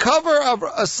Banashama, a cover of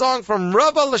a song from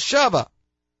Rava Lashava.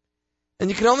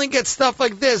 And you can only get stuff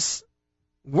like this.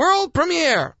 World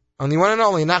premiere on the one and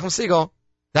only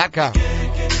NachumSiegel.com.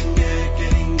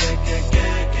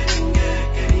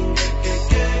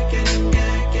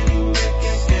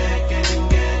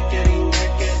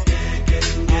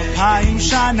 אלפיים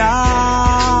שנה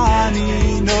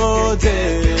אני נודד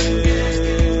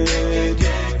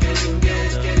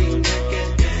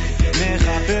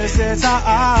מחפש את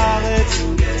הארץ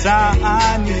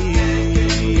שאני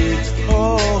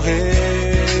אוהב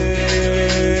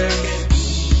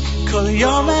כל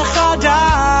יום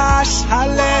מחדש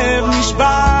הלב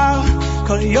נשבר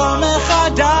כל יום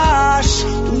מחדש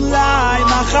אולי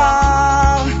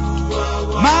מחר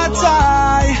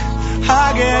מתי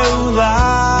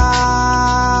הגאולה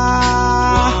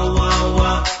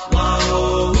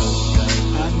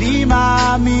אני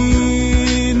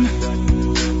מאמין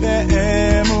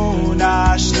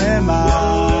באמונה שלמה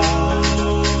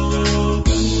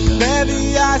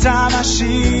בביאת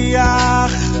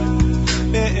המשיח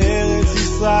בארץ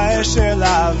ישראל של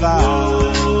אהבה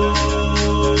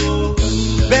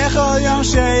בכל יום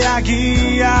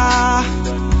שיגיע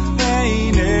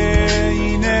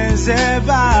הנה זה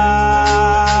בא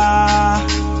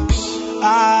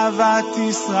אהבת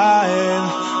ישראל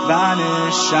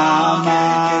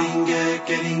בנשמה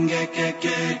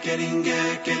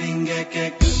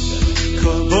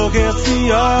כל בוקר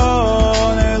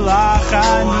ציון אלך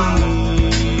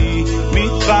אני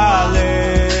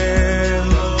מתפלל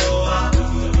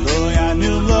לא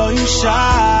ינום לא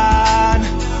ישן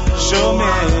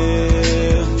שומר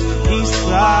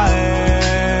ישראל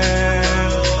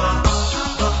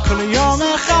כל יום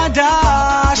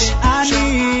מחדש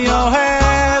אני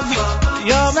אוהב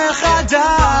יום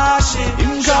מחדש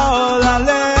עם כל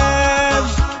הלב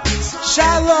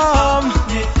שלום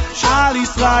על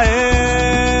ישראל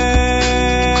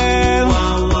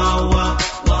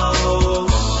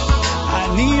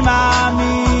אני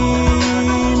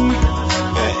מאמין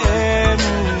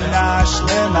באמונה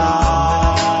שלמה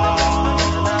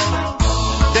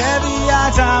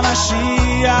בביאת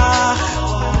המשיח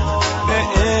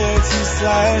בארץ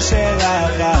ישראל של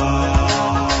אהבה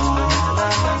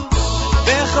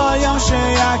בכל יום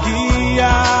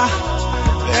שיגיע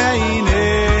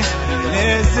והנה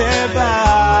זה בא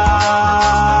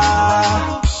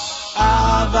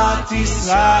אהבת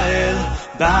ישראל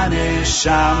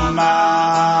בנשמה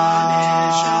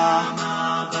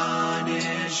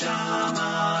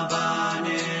בנשמה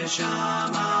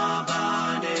בנשמה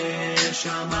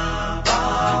בנשמה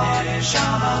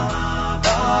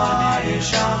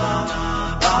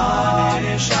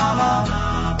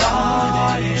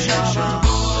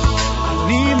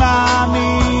אני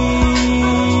מאמין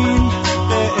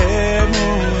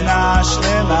באמונה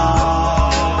שלמה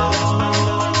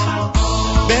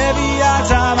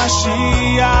בביאת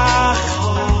המשיח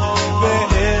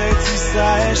בארץ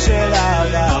ישראל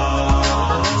שלנו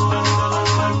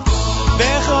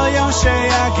בכל יום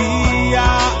שיגיע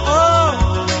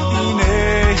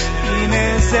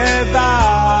הנה זה בא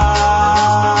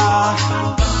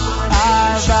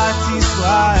אהבת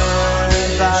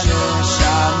ישראל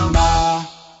בנשמה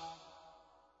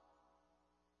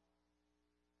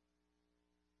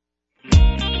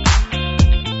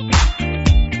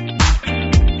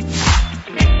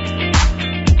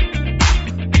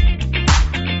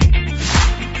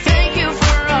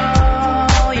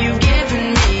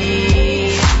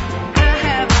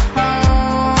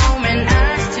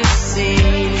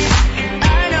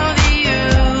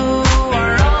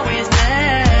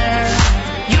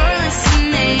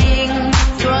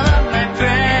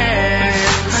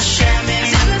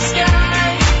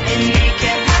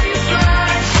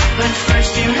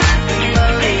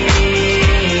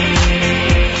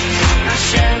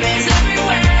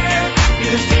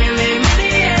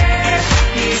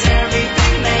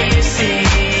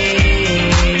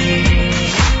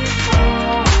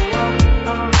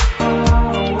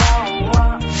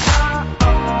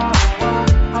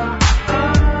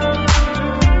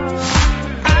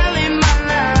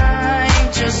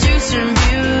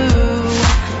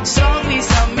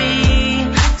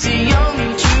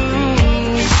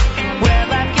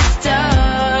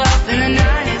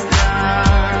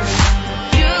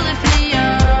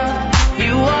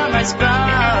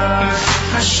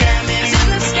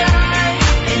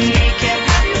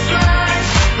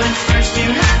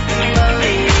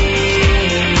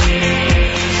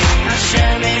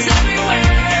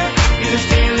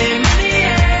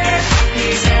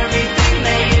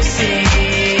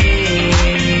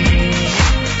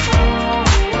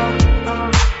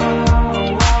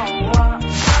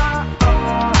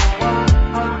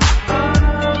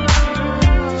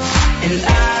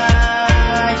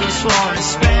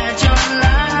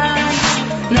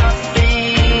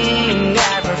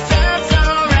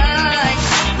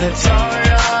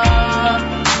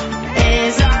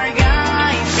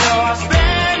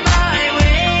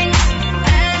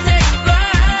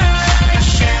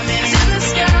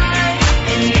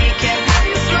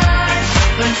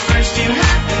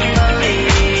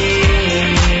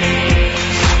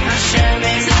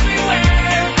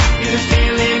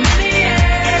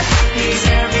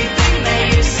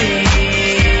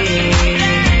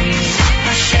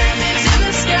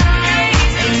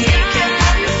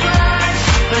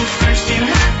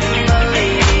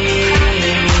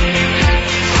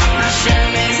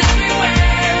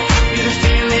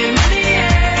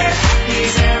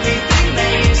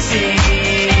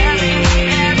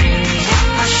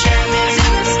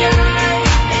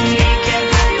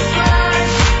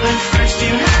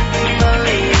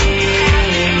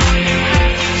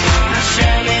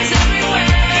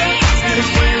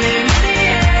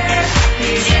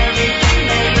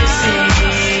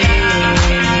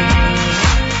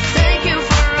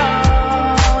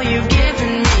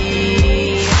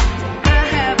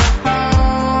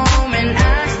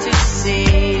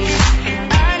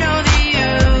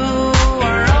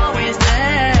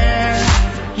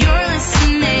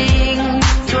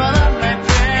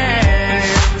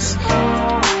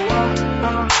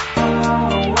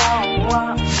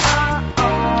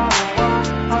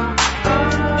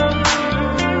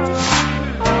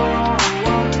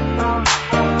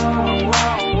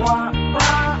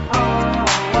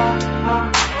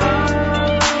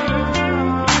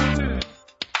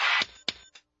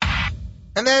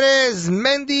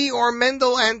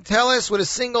Mendel Antelis with a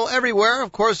single Everywhere.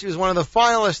 Of course, he was one of the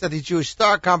finalists at the Jewish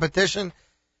Star competition.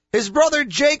 His brother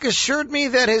Jake assured me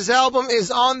that his album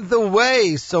is on the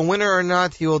way, so winner or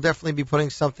not, he will definitely be putting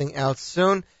something out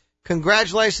soon.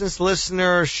 Congratulations to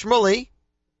listener Shmuley,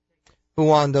 who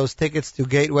won those tickets to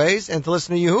Gateways, and to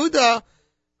listener Yehuda,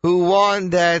 who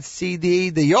won that CD,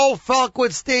 the Yoel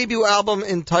Falkowitz debut album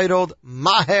entitled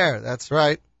Maher. That's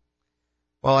right.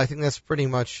 Well, I think that's pretty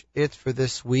much it for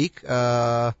this week.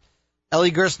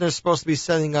 Ellie Gerstner is supposed to be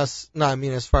sending us,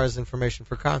 as far as information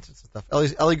for concerts and stuff.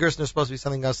 Ellie Gerstner is supposed to be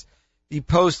sending us the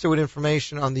poster with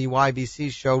information on the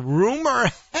YBC show.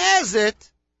 Rumor has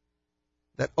it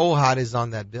that Ohad is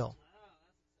on that bill.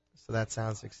 So that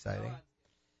sounds exciting.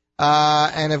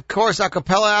 And of course, a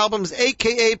cappella albums,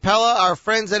 AKA Pella. Our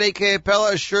friends at AKA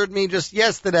Pella assured me just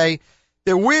yesterday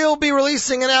They will be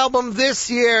releasing an album this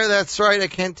year. That's right. I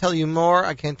can't tell you more.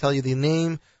 I can't tell you the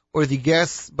name or the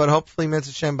guests, but hopefully,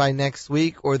 Mitzvah Shem, by next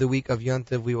week or the week of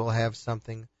Yontiv, we will have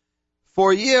something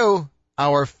for you,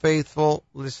 our faithful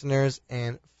listeners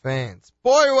and fans.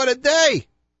 Boy, what a day! I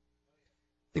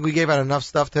think we gave out enough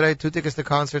stuff today. 2 tickets to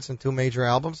concerts and 2 major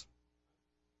albums.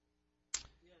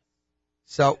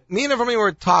 So, me and Avrami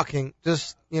were talking,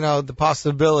 just, the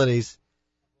possibilities.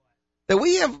 That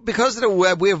we have, because of the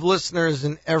web, we have listeners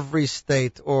in every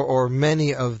state or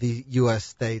many of the U.S.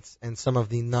 states and some of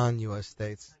the non-U.S.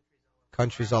 states,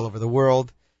 countries all over the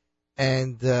world.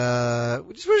 And we're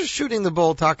just shooting the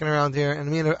bull, talking around here.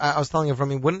 And I was telling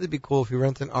him, wouldn't it be cool if we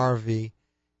rent an RV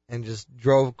and just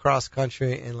drove cross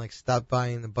country and stopped by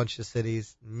in a bunch of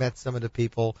cities, met some of the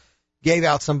people, gave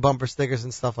out some bumper stickers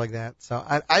and stuff like that. So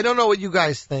I don't know what you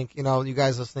guys think. You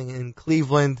guys listening in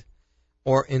Cleveland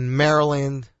or in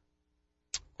Maryland,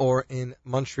 or in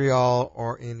Montreal,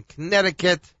 or in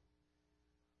Connecticut,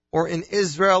 or in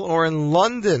Israel, or in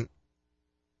London.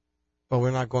 Well, we're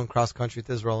not going cross-country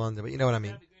to Israel, London, but you know what I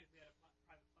mean.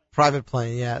 Private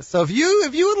plane, yeah. So if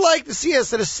you would like to see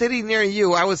us at a city near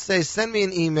you, I would say send me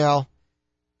an email,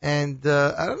 and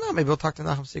I don't know, maybe we'll talk to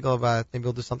Nachum Siegel about it. Maybe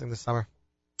we'll do something this summer.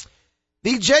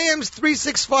 The JM's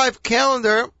 365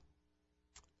 calendar,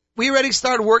 we already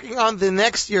started working on the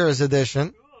next year's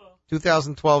edition.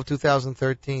 2012,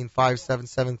 2013,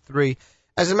 5773.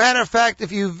 As a matter of fact,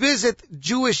 if you visit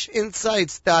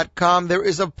JewishInsights.com, there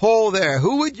is a poll there.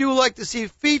 Who would you like to see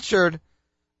featured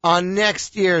on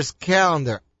next year's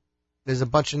calendar? There's a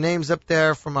bunch of names up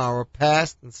there from our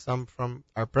past and some from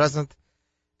our present.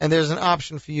 And there's an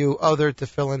option for you other to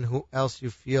fill in who else you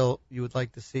feel you would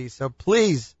like to see. So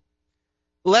please,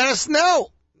 let us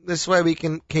know. This way we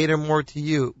can cater more to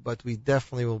you. But we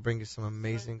definitely will bring you some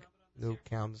amazing new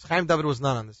calendars. Chaim David was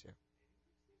not on this year.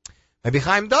 Maybe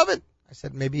Chaim David. I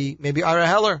said maybe Ara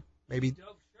Heller. Maybe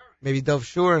Dov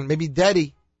Shuren. Maybe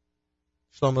Dedi.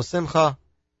 Shlomo Simcha.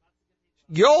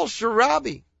 Yoel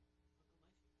Sharabi.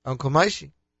 Uncle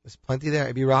Maishi. There's plenty there.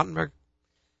 Maybe Rottenberg.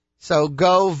 So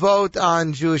go vote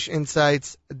on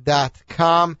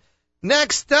JewishInsights.com.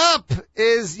 Next up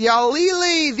is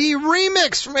Yalili, the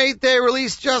remix from 8th Day,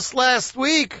 released just last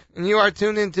week. And you are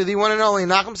tuned into the one and only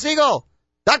Nachum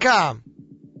Siegel.com.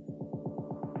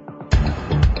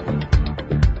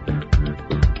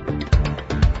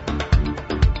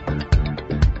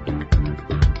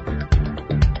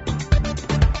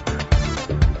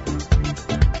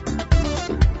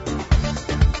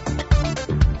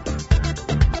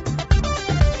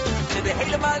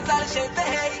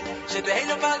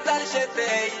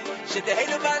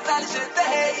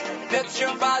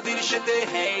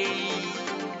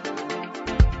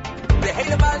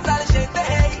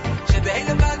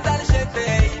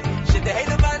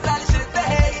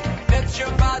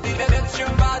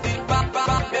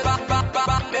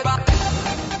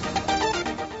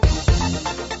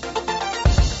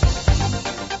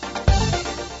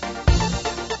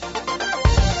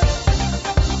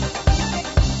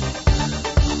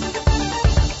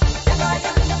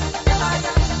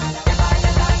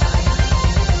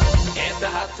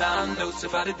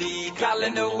 Sephardi,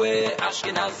 Kalenoe,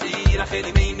 Ashkenazi,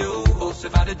 Racheli Menu, O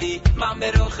Sephardi,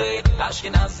 Mameroche,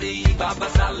 Ashkenazi, Baba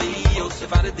Sali, O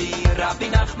Sephardi, Rabbi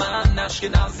Nachman,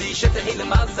 Ashkenazi, Shetehil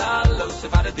Mazal, O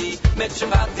Sephardi,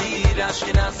 Metchavadi,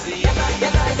 Ashkenazi, Yala,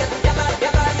 Yala, Yala,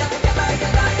 Yala, Yala,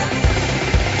 Yala,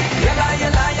 Yala,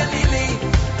 Yala, Lili,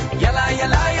 Yala,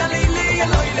 Yala, Yala, Lili,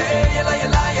 Yala,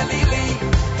 Yala, Yala, Lili,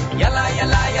 Yala,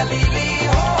 Yala, Yala, Lili,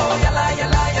 Oh, Yala,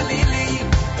 Yala, Yala, Lili,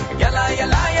 Yala,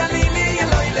 Yala, Yala, Lili,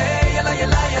 Yala,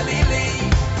 Yala, Lili,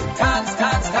 Tanz,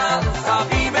 Tanz, Tanz,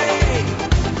 Habibi.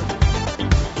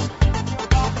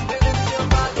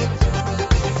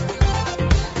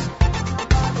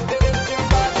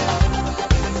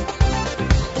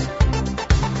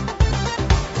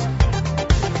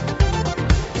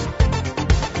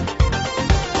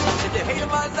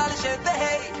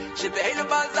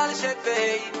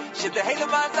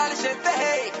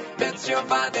 That's your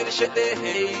body,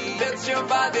 that's your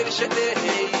body, that's your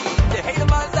the hele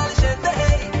mazal shit the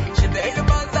hey, shit the hele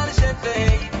mazal shit the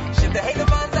hey, shit the hele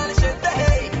mazal shit the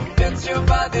hey.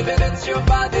 That's your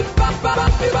body, ba ba ba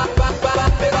ba ba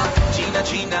ba. Gina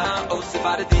Gina, oh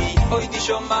Sephardi, oh di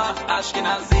shoma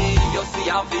Ashkenazi,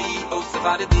 Yossi Avi, oh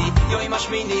Sephardi, Yoi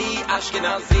Mashmini,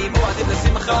 Ashkenazi, Moadim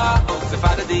lesimcha, oh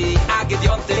Sephardi, Agid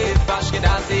Yontif,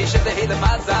 Ashkenazi, shit the hele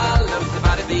mazal, oh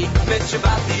Sephardi, mit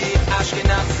Shabati,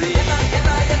 Ashkenazi. Yala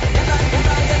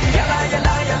yala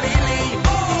yala yala lili.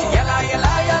 Yala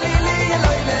yala ya lili,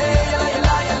 yala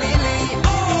yala ya lili,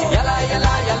 yala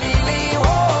yala ya lili, oh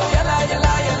yala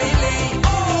yala ya lili,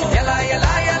 yala yala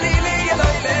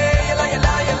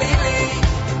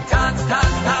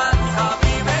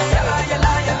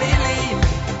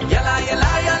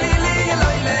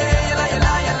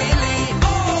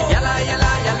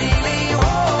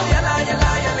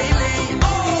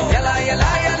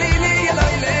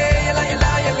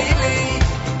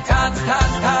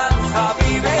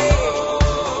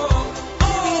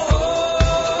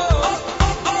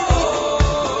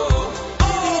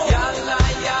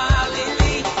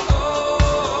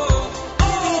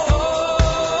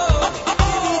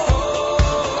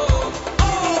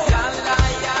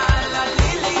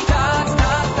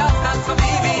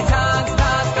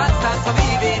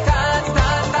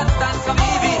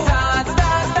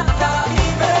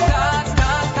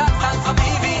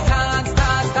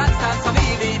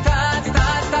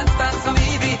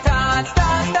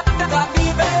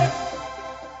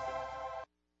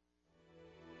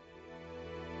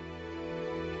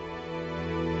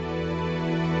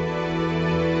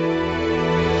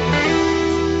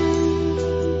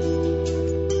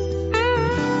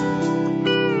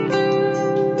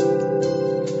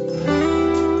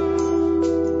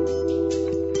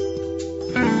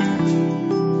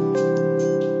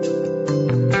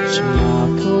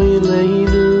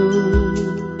Eloheinu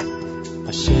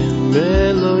Hashem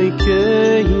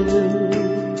Elokeinu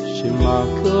Shema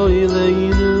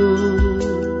Eloheinu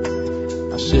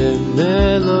Hashem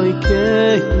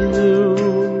Elokeinu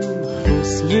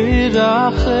Chus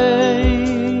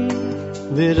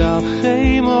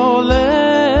V'rachem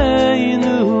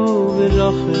Oleinu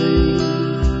V'rachem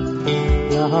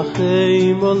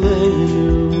Oleinu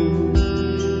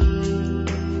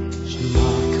Shema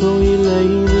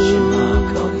Eloheinu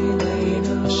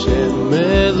Hashem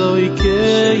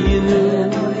Elokeinu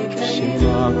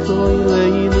Shema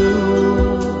Eloheinu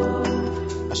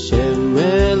Hashem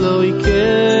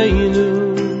Elokeinu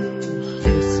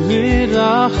Chus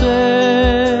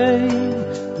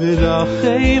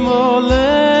V'rachem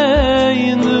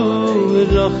Oleinu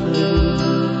V'rachem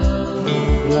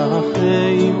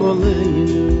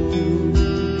Oleinu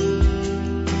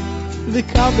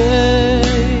V'kabel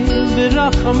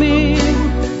V'rachamim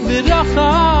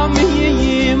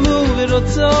V'rachamim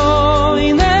V'rotzoi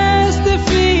Nes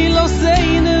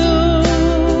Tefiloseinu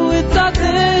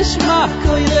V'tateshma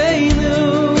Koileinu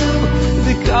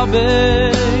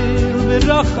V'kabel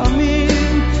V'rachamim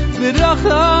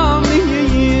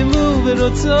V'rachamim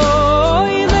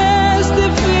V'rotzoi Nes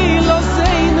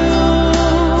Tefiloseinu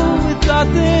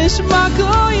V'tateshma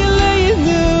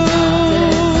Koileinu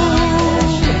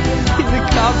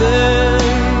V'kabel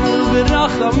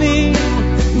V'rachamim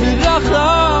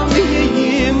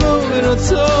V'rachamim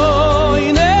V'rotzoi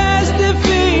Nes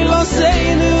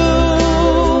Tefiloseinu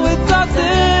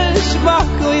V'tateshma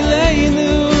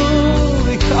Koileinu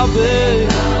V'kabel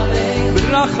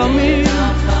V'rachamim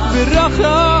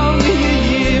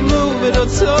V'rachamim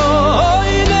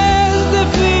V'rotzoi Nes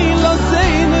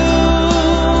Tefiloseinu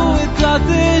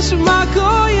V'tateshma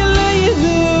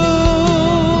Koileinu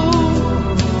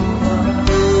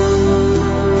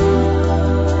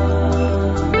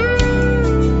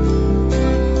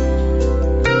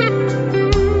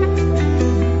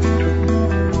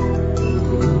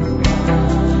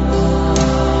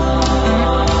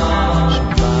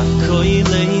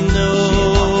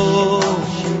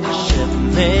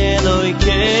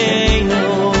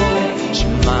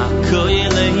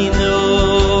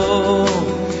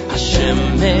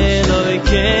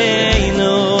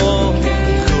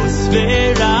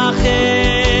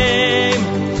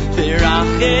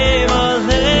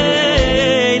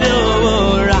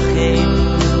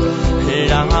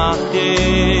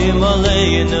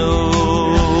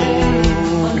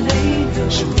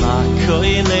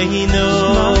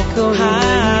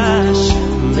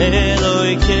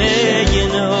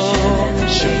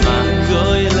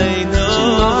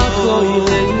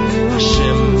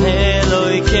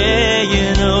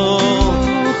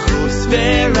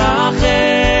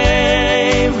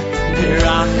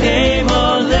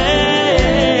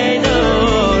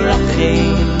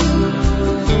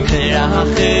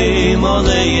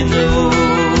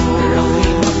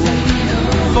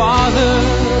Father,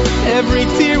 every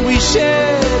tear we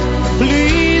shed,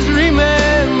 please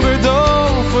remember,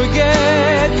 don't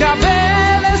forget.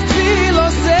 Kabel es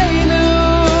tfiloseinu,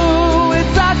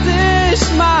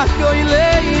 etzateshma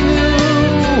koileinu.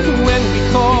 When we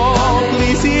call,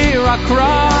 please hear our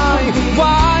cry.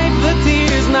 Wipe the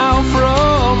tears now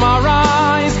from our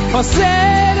eyes.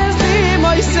 Osed es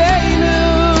limoiseinu,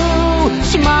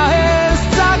 shma es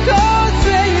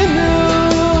tzakotzeinu.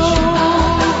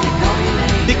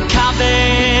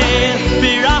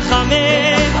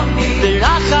 V'rachamim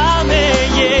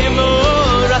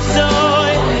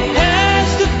V'ratzoi Es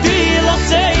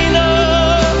Tefiloseinu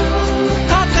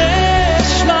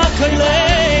V'tateshma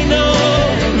Koileinu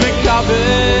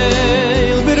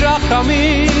V'kabel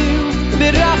V'rachamim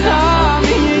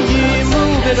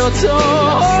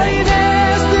V'ratzoi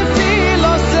Es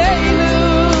Tefiloseinu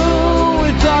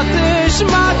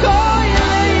V'tateshma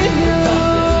Koileinu.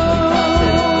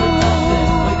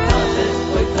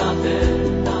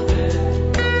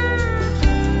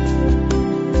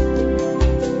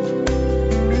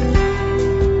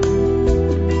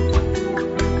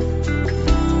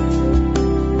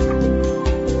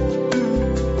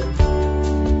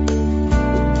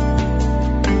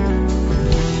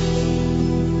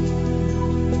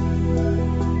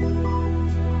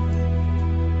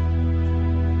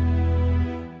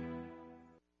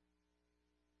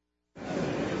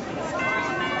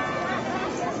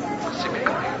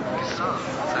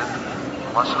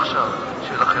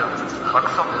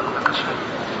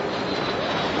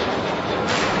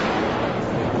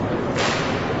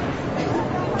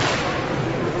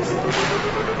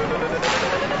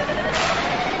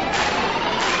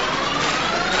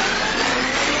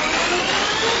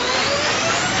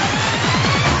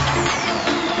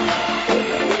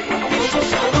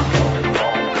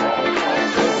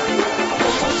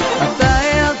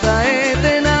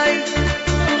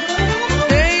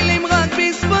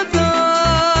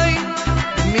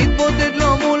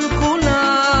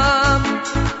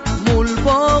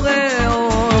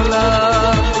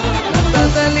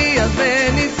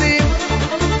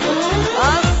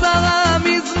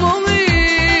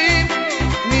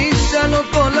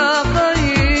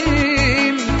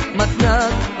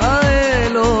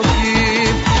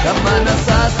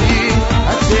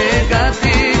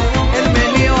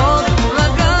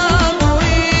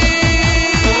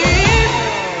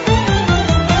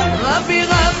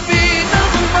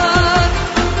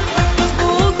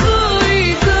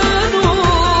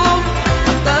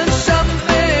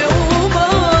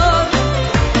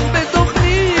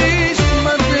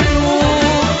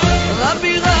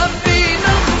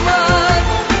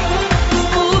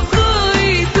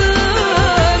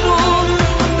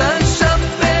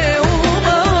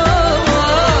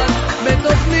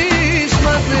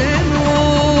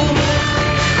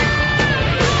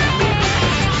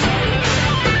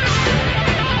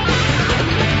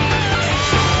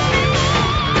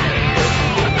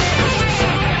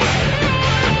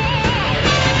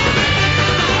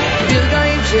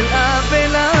 של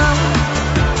אפלה.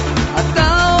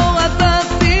 אתה אור, אתה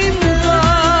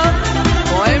שמחה,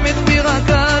 פועמת בי רק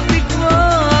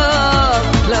התקווה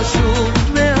לשוב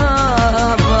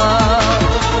מאהבה.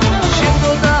 שיר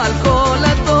תודה על כל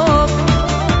הטוב,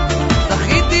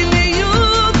 זכיתי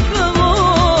להיות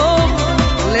קרוב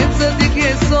לצדיק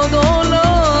יסוד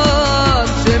עולם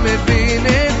שמבין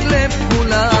את לב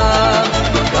כולם.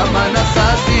 כמה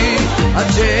נסעתי עד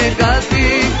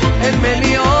שהגעתי אל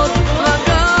מליאות רק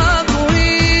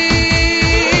הגבוהים.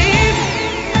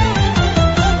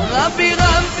 רבי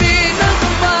רבי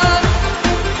נחמן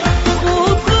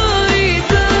זכותך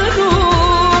איתנו,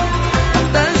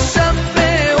 אתה שם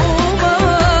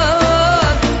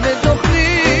באומן בתוך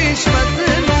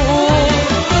נשמתנו.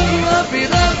 רבי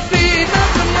רבי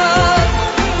נחמן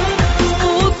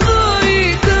זכותך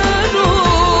איתנו,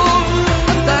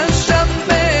 אתה שם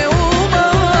באומן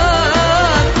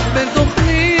בתוך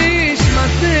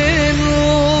נשמתנו.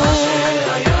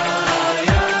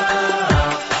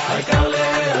 העיקר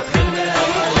להתחיל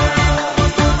מההתחלה,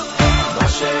 מה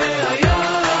שהיה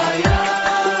היה,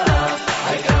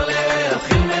 העיקר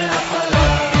להתחיל מההתחלה.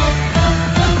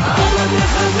 אבא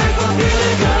תחזק אותי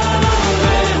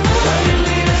לגמרי, תאיר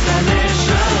לי את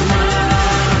הנשמה.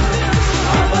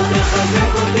 אבא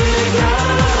תחזק אותי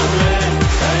לגמרי,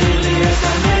 תאיר לי את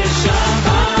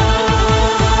הנשמה.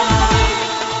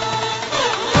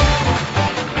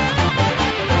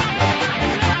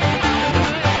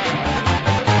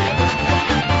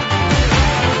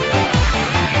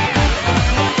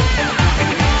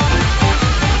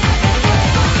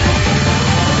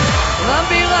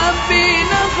 רבי רבי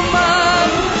נחמן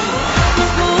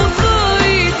זכותך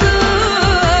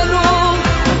איתנו,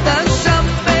 אתה שם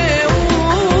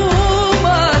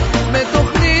באומן בתוך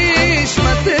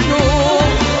נשמתנו.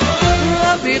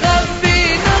 רבי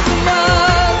רבי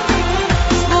נחמן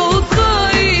זכותך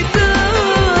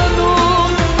איתנו,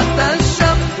 אתה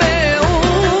שם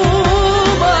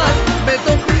באומן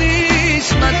בתוך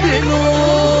נשמתנו.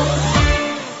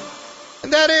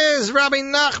 And that is Rabbi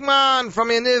Nachman from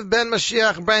Yaniv Ben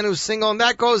Mashiach, brand new single. And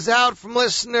that goes out from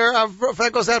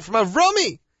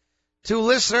Avrami to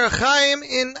listener Chaim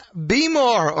in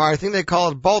Bmore, or I think they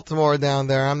call it Baltimore down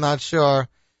there. I'm not sure.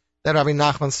 That Rabbi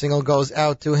Nachman single goes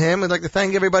out to him. We'd like to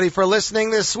thank everybody for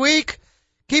listening this week.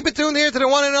 Keep it tuned here to the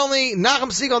one and only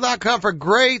NachumSegal.com for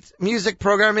great music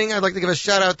programming. I'd like to give a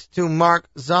shout out to Mark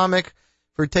Zomick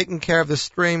for taking care of the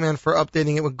stream and for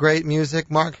updating it with great music.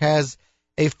 Mark has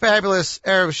a fabulous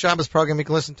Erev Shabbos program you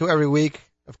can listen to every week.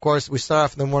 Of course, we start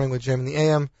off in the morning with Jim in the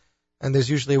AM, and there's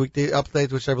usually a weekday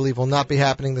update, which I believe will not be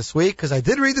happening this week, because I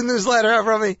did read the newsletter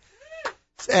from me.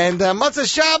 And Matzah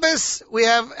Shabbos, we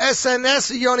have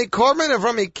SNS Yoni Korman of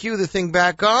Rami Cue the thing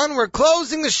back on. We're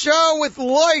closing the show with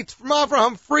Light from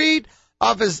Avraham Fried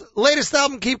off his latest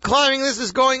album, Keep Climbing. This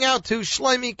is going out to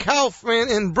Shlomi Kaufman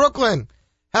in Brooklyn.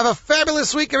 Have a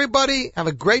fabulous week, everybody. Have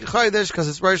a great Chodesh, because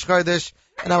it's Rosh Chodesh.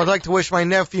 And I would like to wish my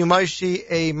nephew Maishi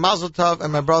a Mazel Tov,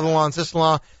 and my brother-in-law and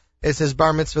sister-in-law, it's his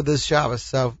bar mitzvah this Shabbos.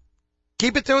 So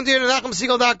keep it tuned here to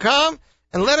NachumSegal.com,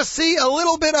 and let us see a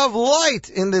little bit of light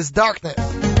in this darkness.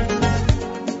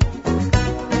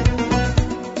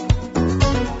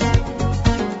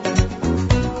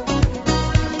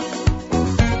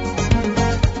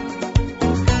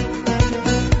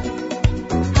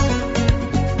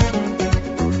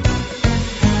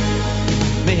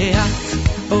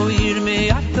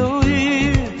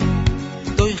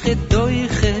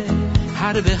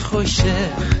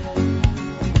 בחושך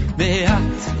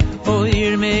מעט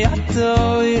אויר מעט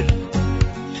אויר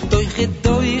דויכה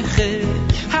דויכה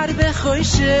הרבה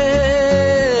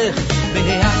חושך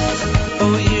מעט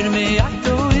אויר מעט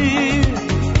אויר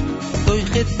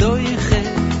דויכה דויכה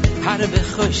הרבה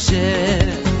חושך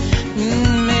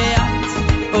מעט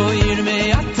אויר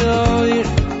מעט אויר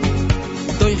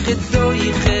דויכה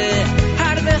דויכה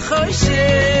הרבה חושך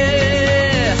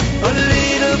a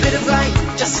little bit of light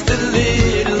just a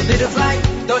little bit of light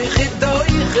doiche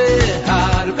doiche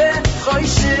harbe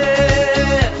khoyshe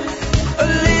a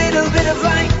little bit of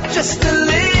light just a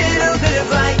little bit of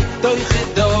light doiche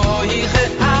doiche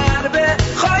harbe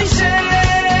khoyshe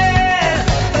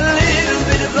a little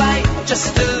bit of light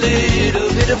just a little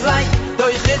bit of light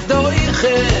doiche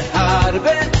doiche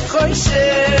harbe khoyshe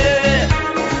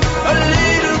a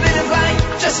little bit of light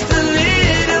just a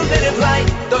little bit of light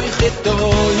doiche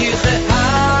doiche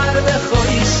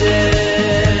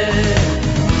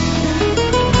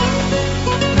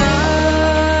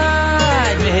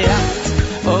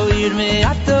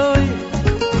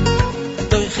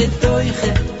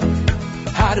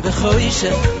harbe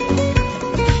khoyshe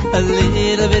a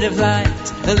little bit of light,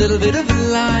 a little bit of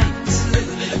light,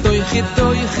 doiche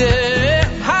doiche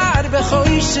har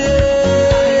bekhoyshe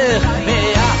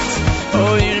meat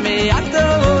oir meat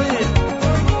oir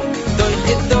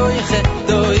doiche doiche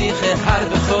doiche har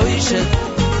bekhoyshe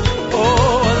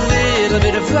oh a little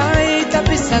bit of light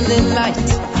a little light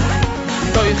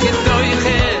doiche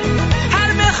doiche har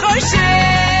bekhoyshe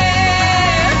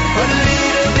a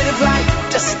little bit of light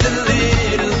just a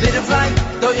little bit of light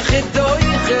doiche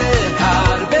doiche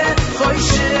har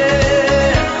bekhoyshe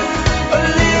a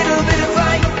little bit of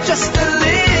light just a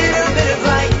little bit of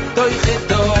light doiche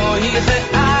doiche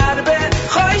har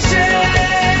bekhoyshe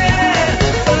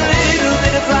a little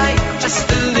bit of light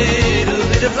just a little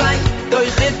bit of light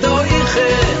doiche doiche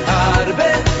har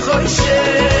bekhoyshe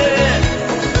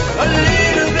a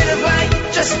little bit of light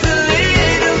just a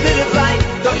little bit of light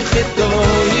doiche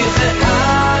doiche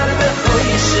har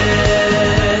bekhoyshe.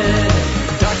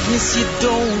 Darkness you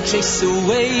don't chase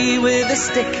away with a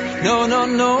stick. No, no,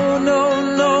 no, no,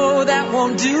 no, that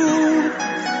won't do.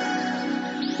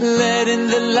 Let in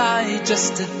the light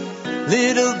just a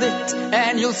little bit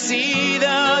and you'll see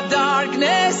the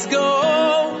darkness go.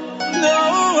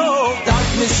 No,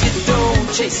 darkness you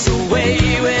don't chase away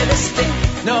with a stick.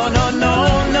 No, no, no,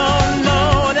 no, no,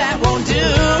 that won't do.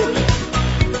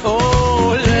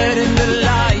 Oh, let in the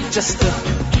light just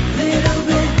a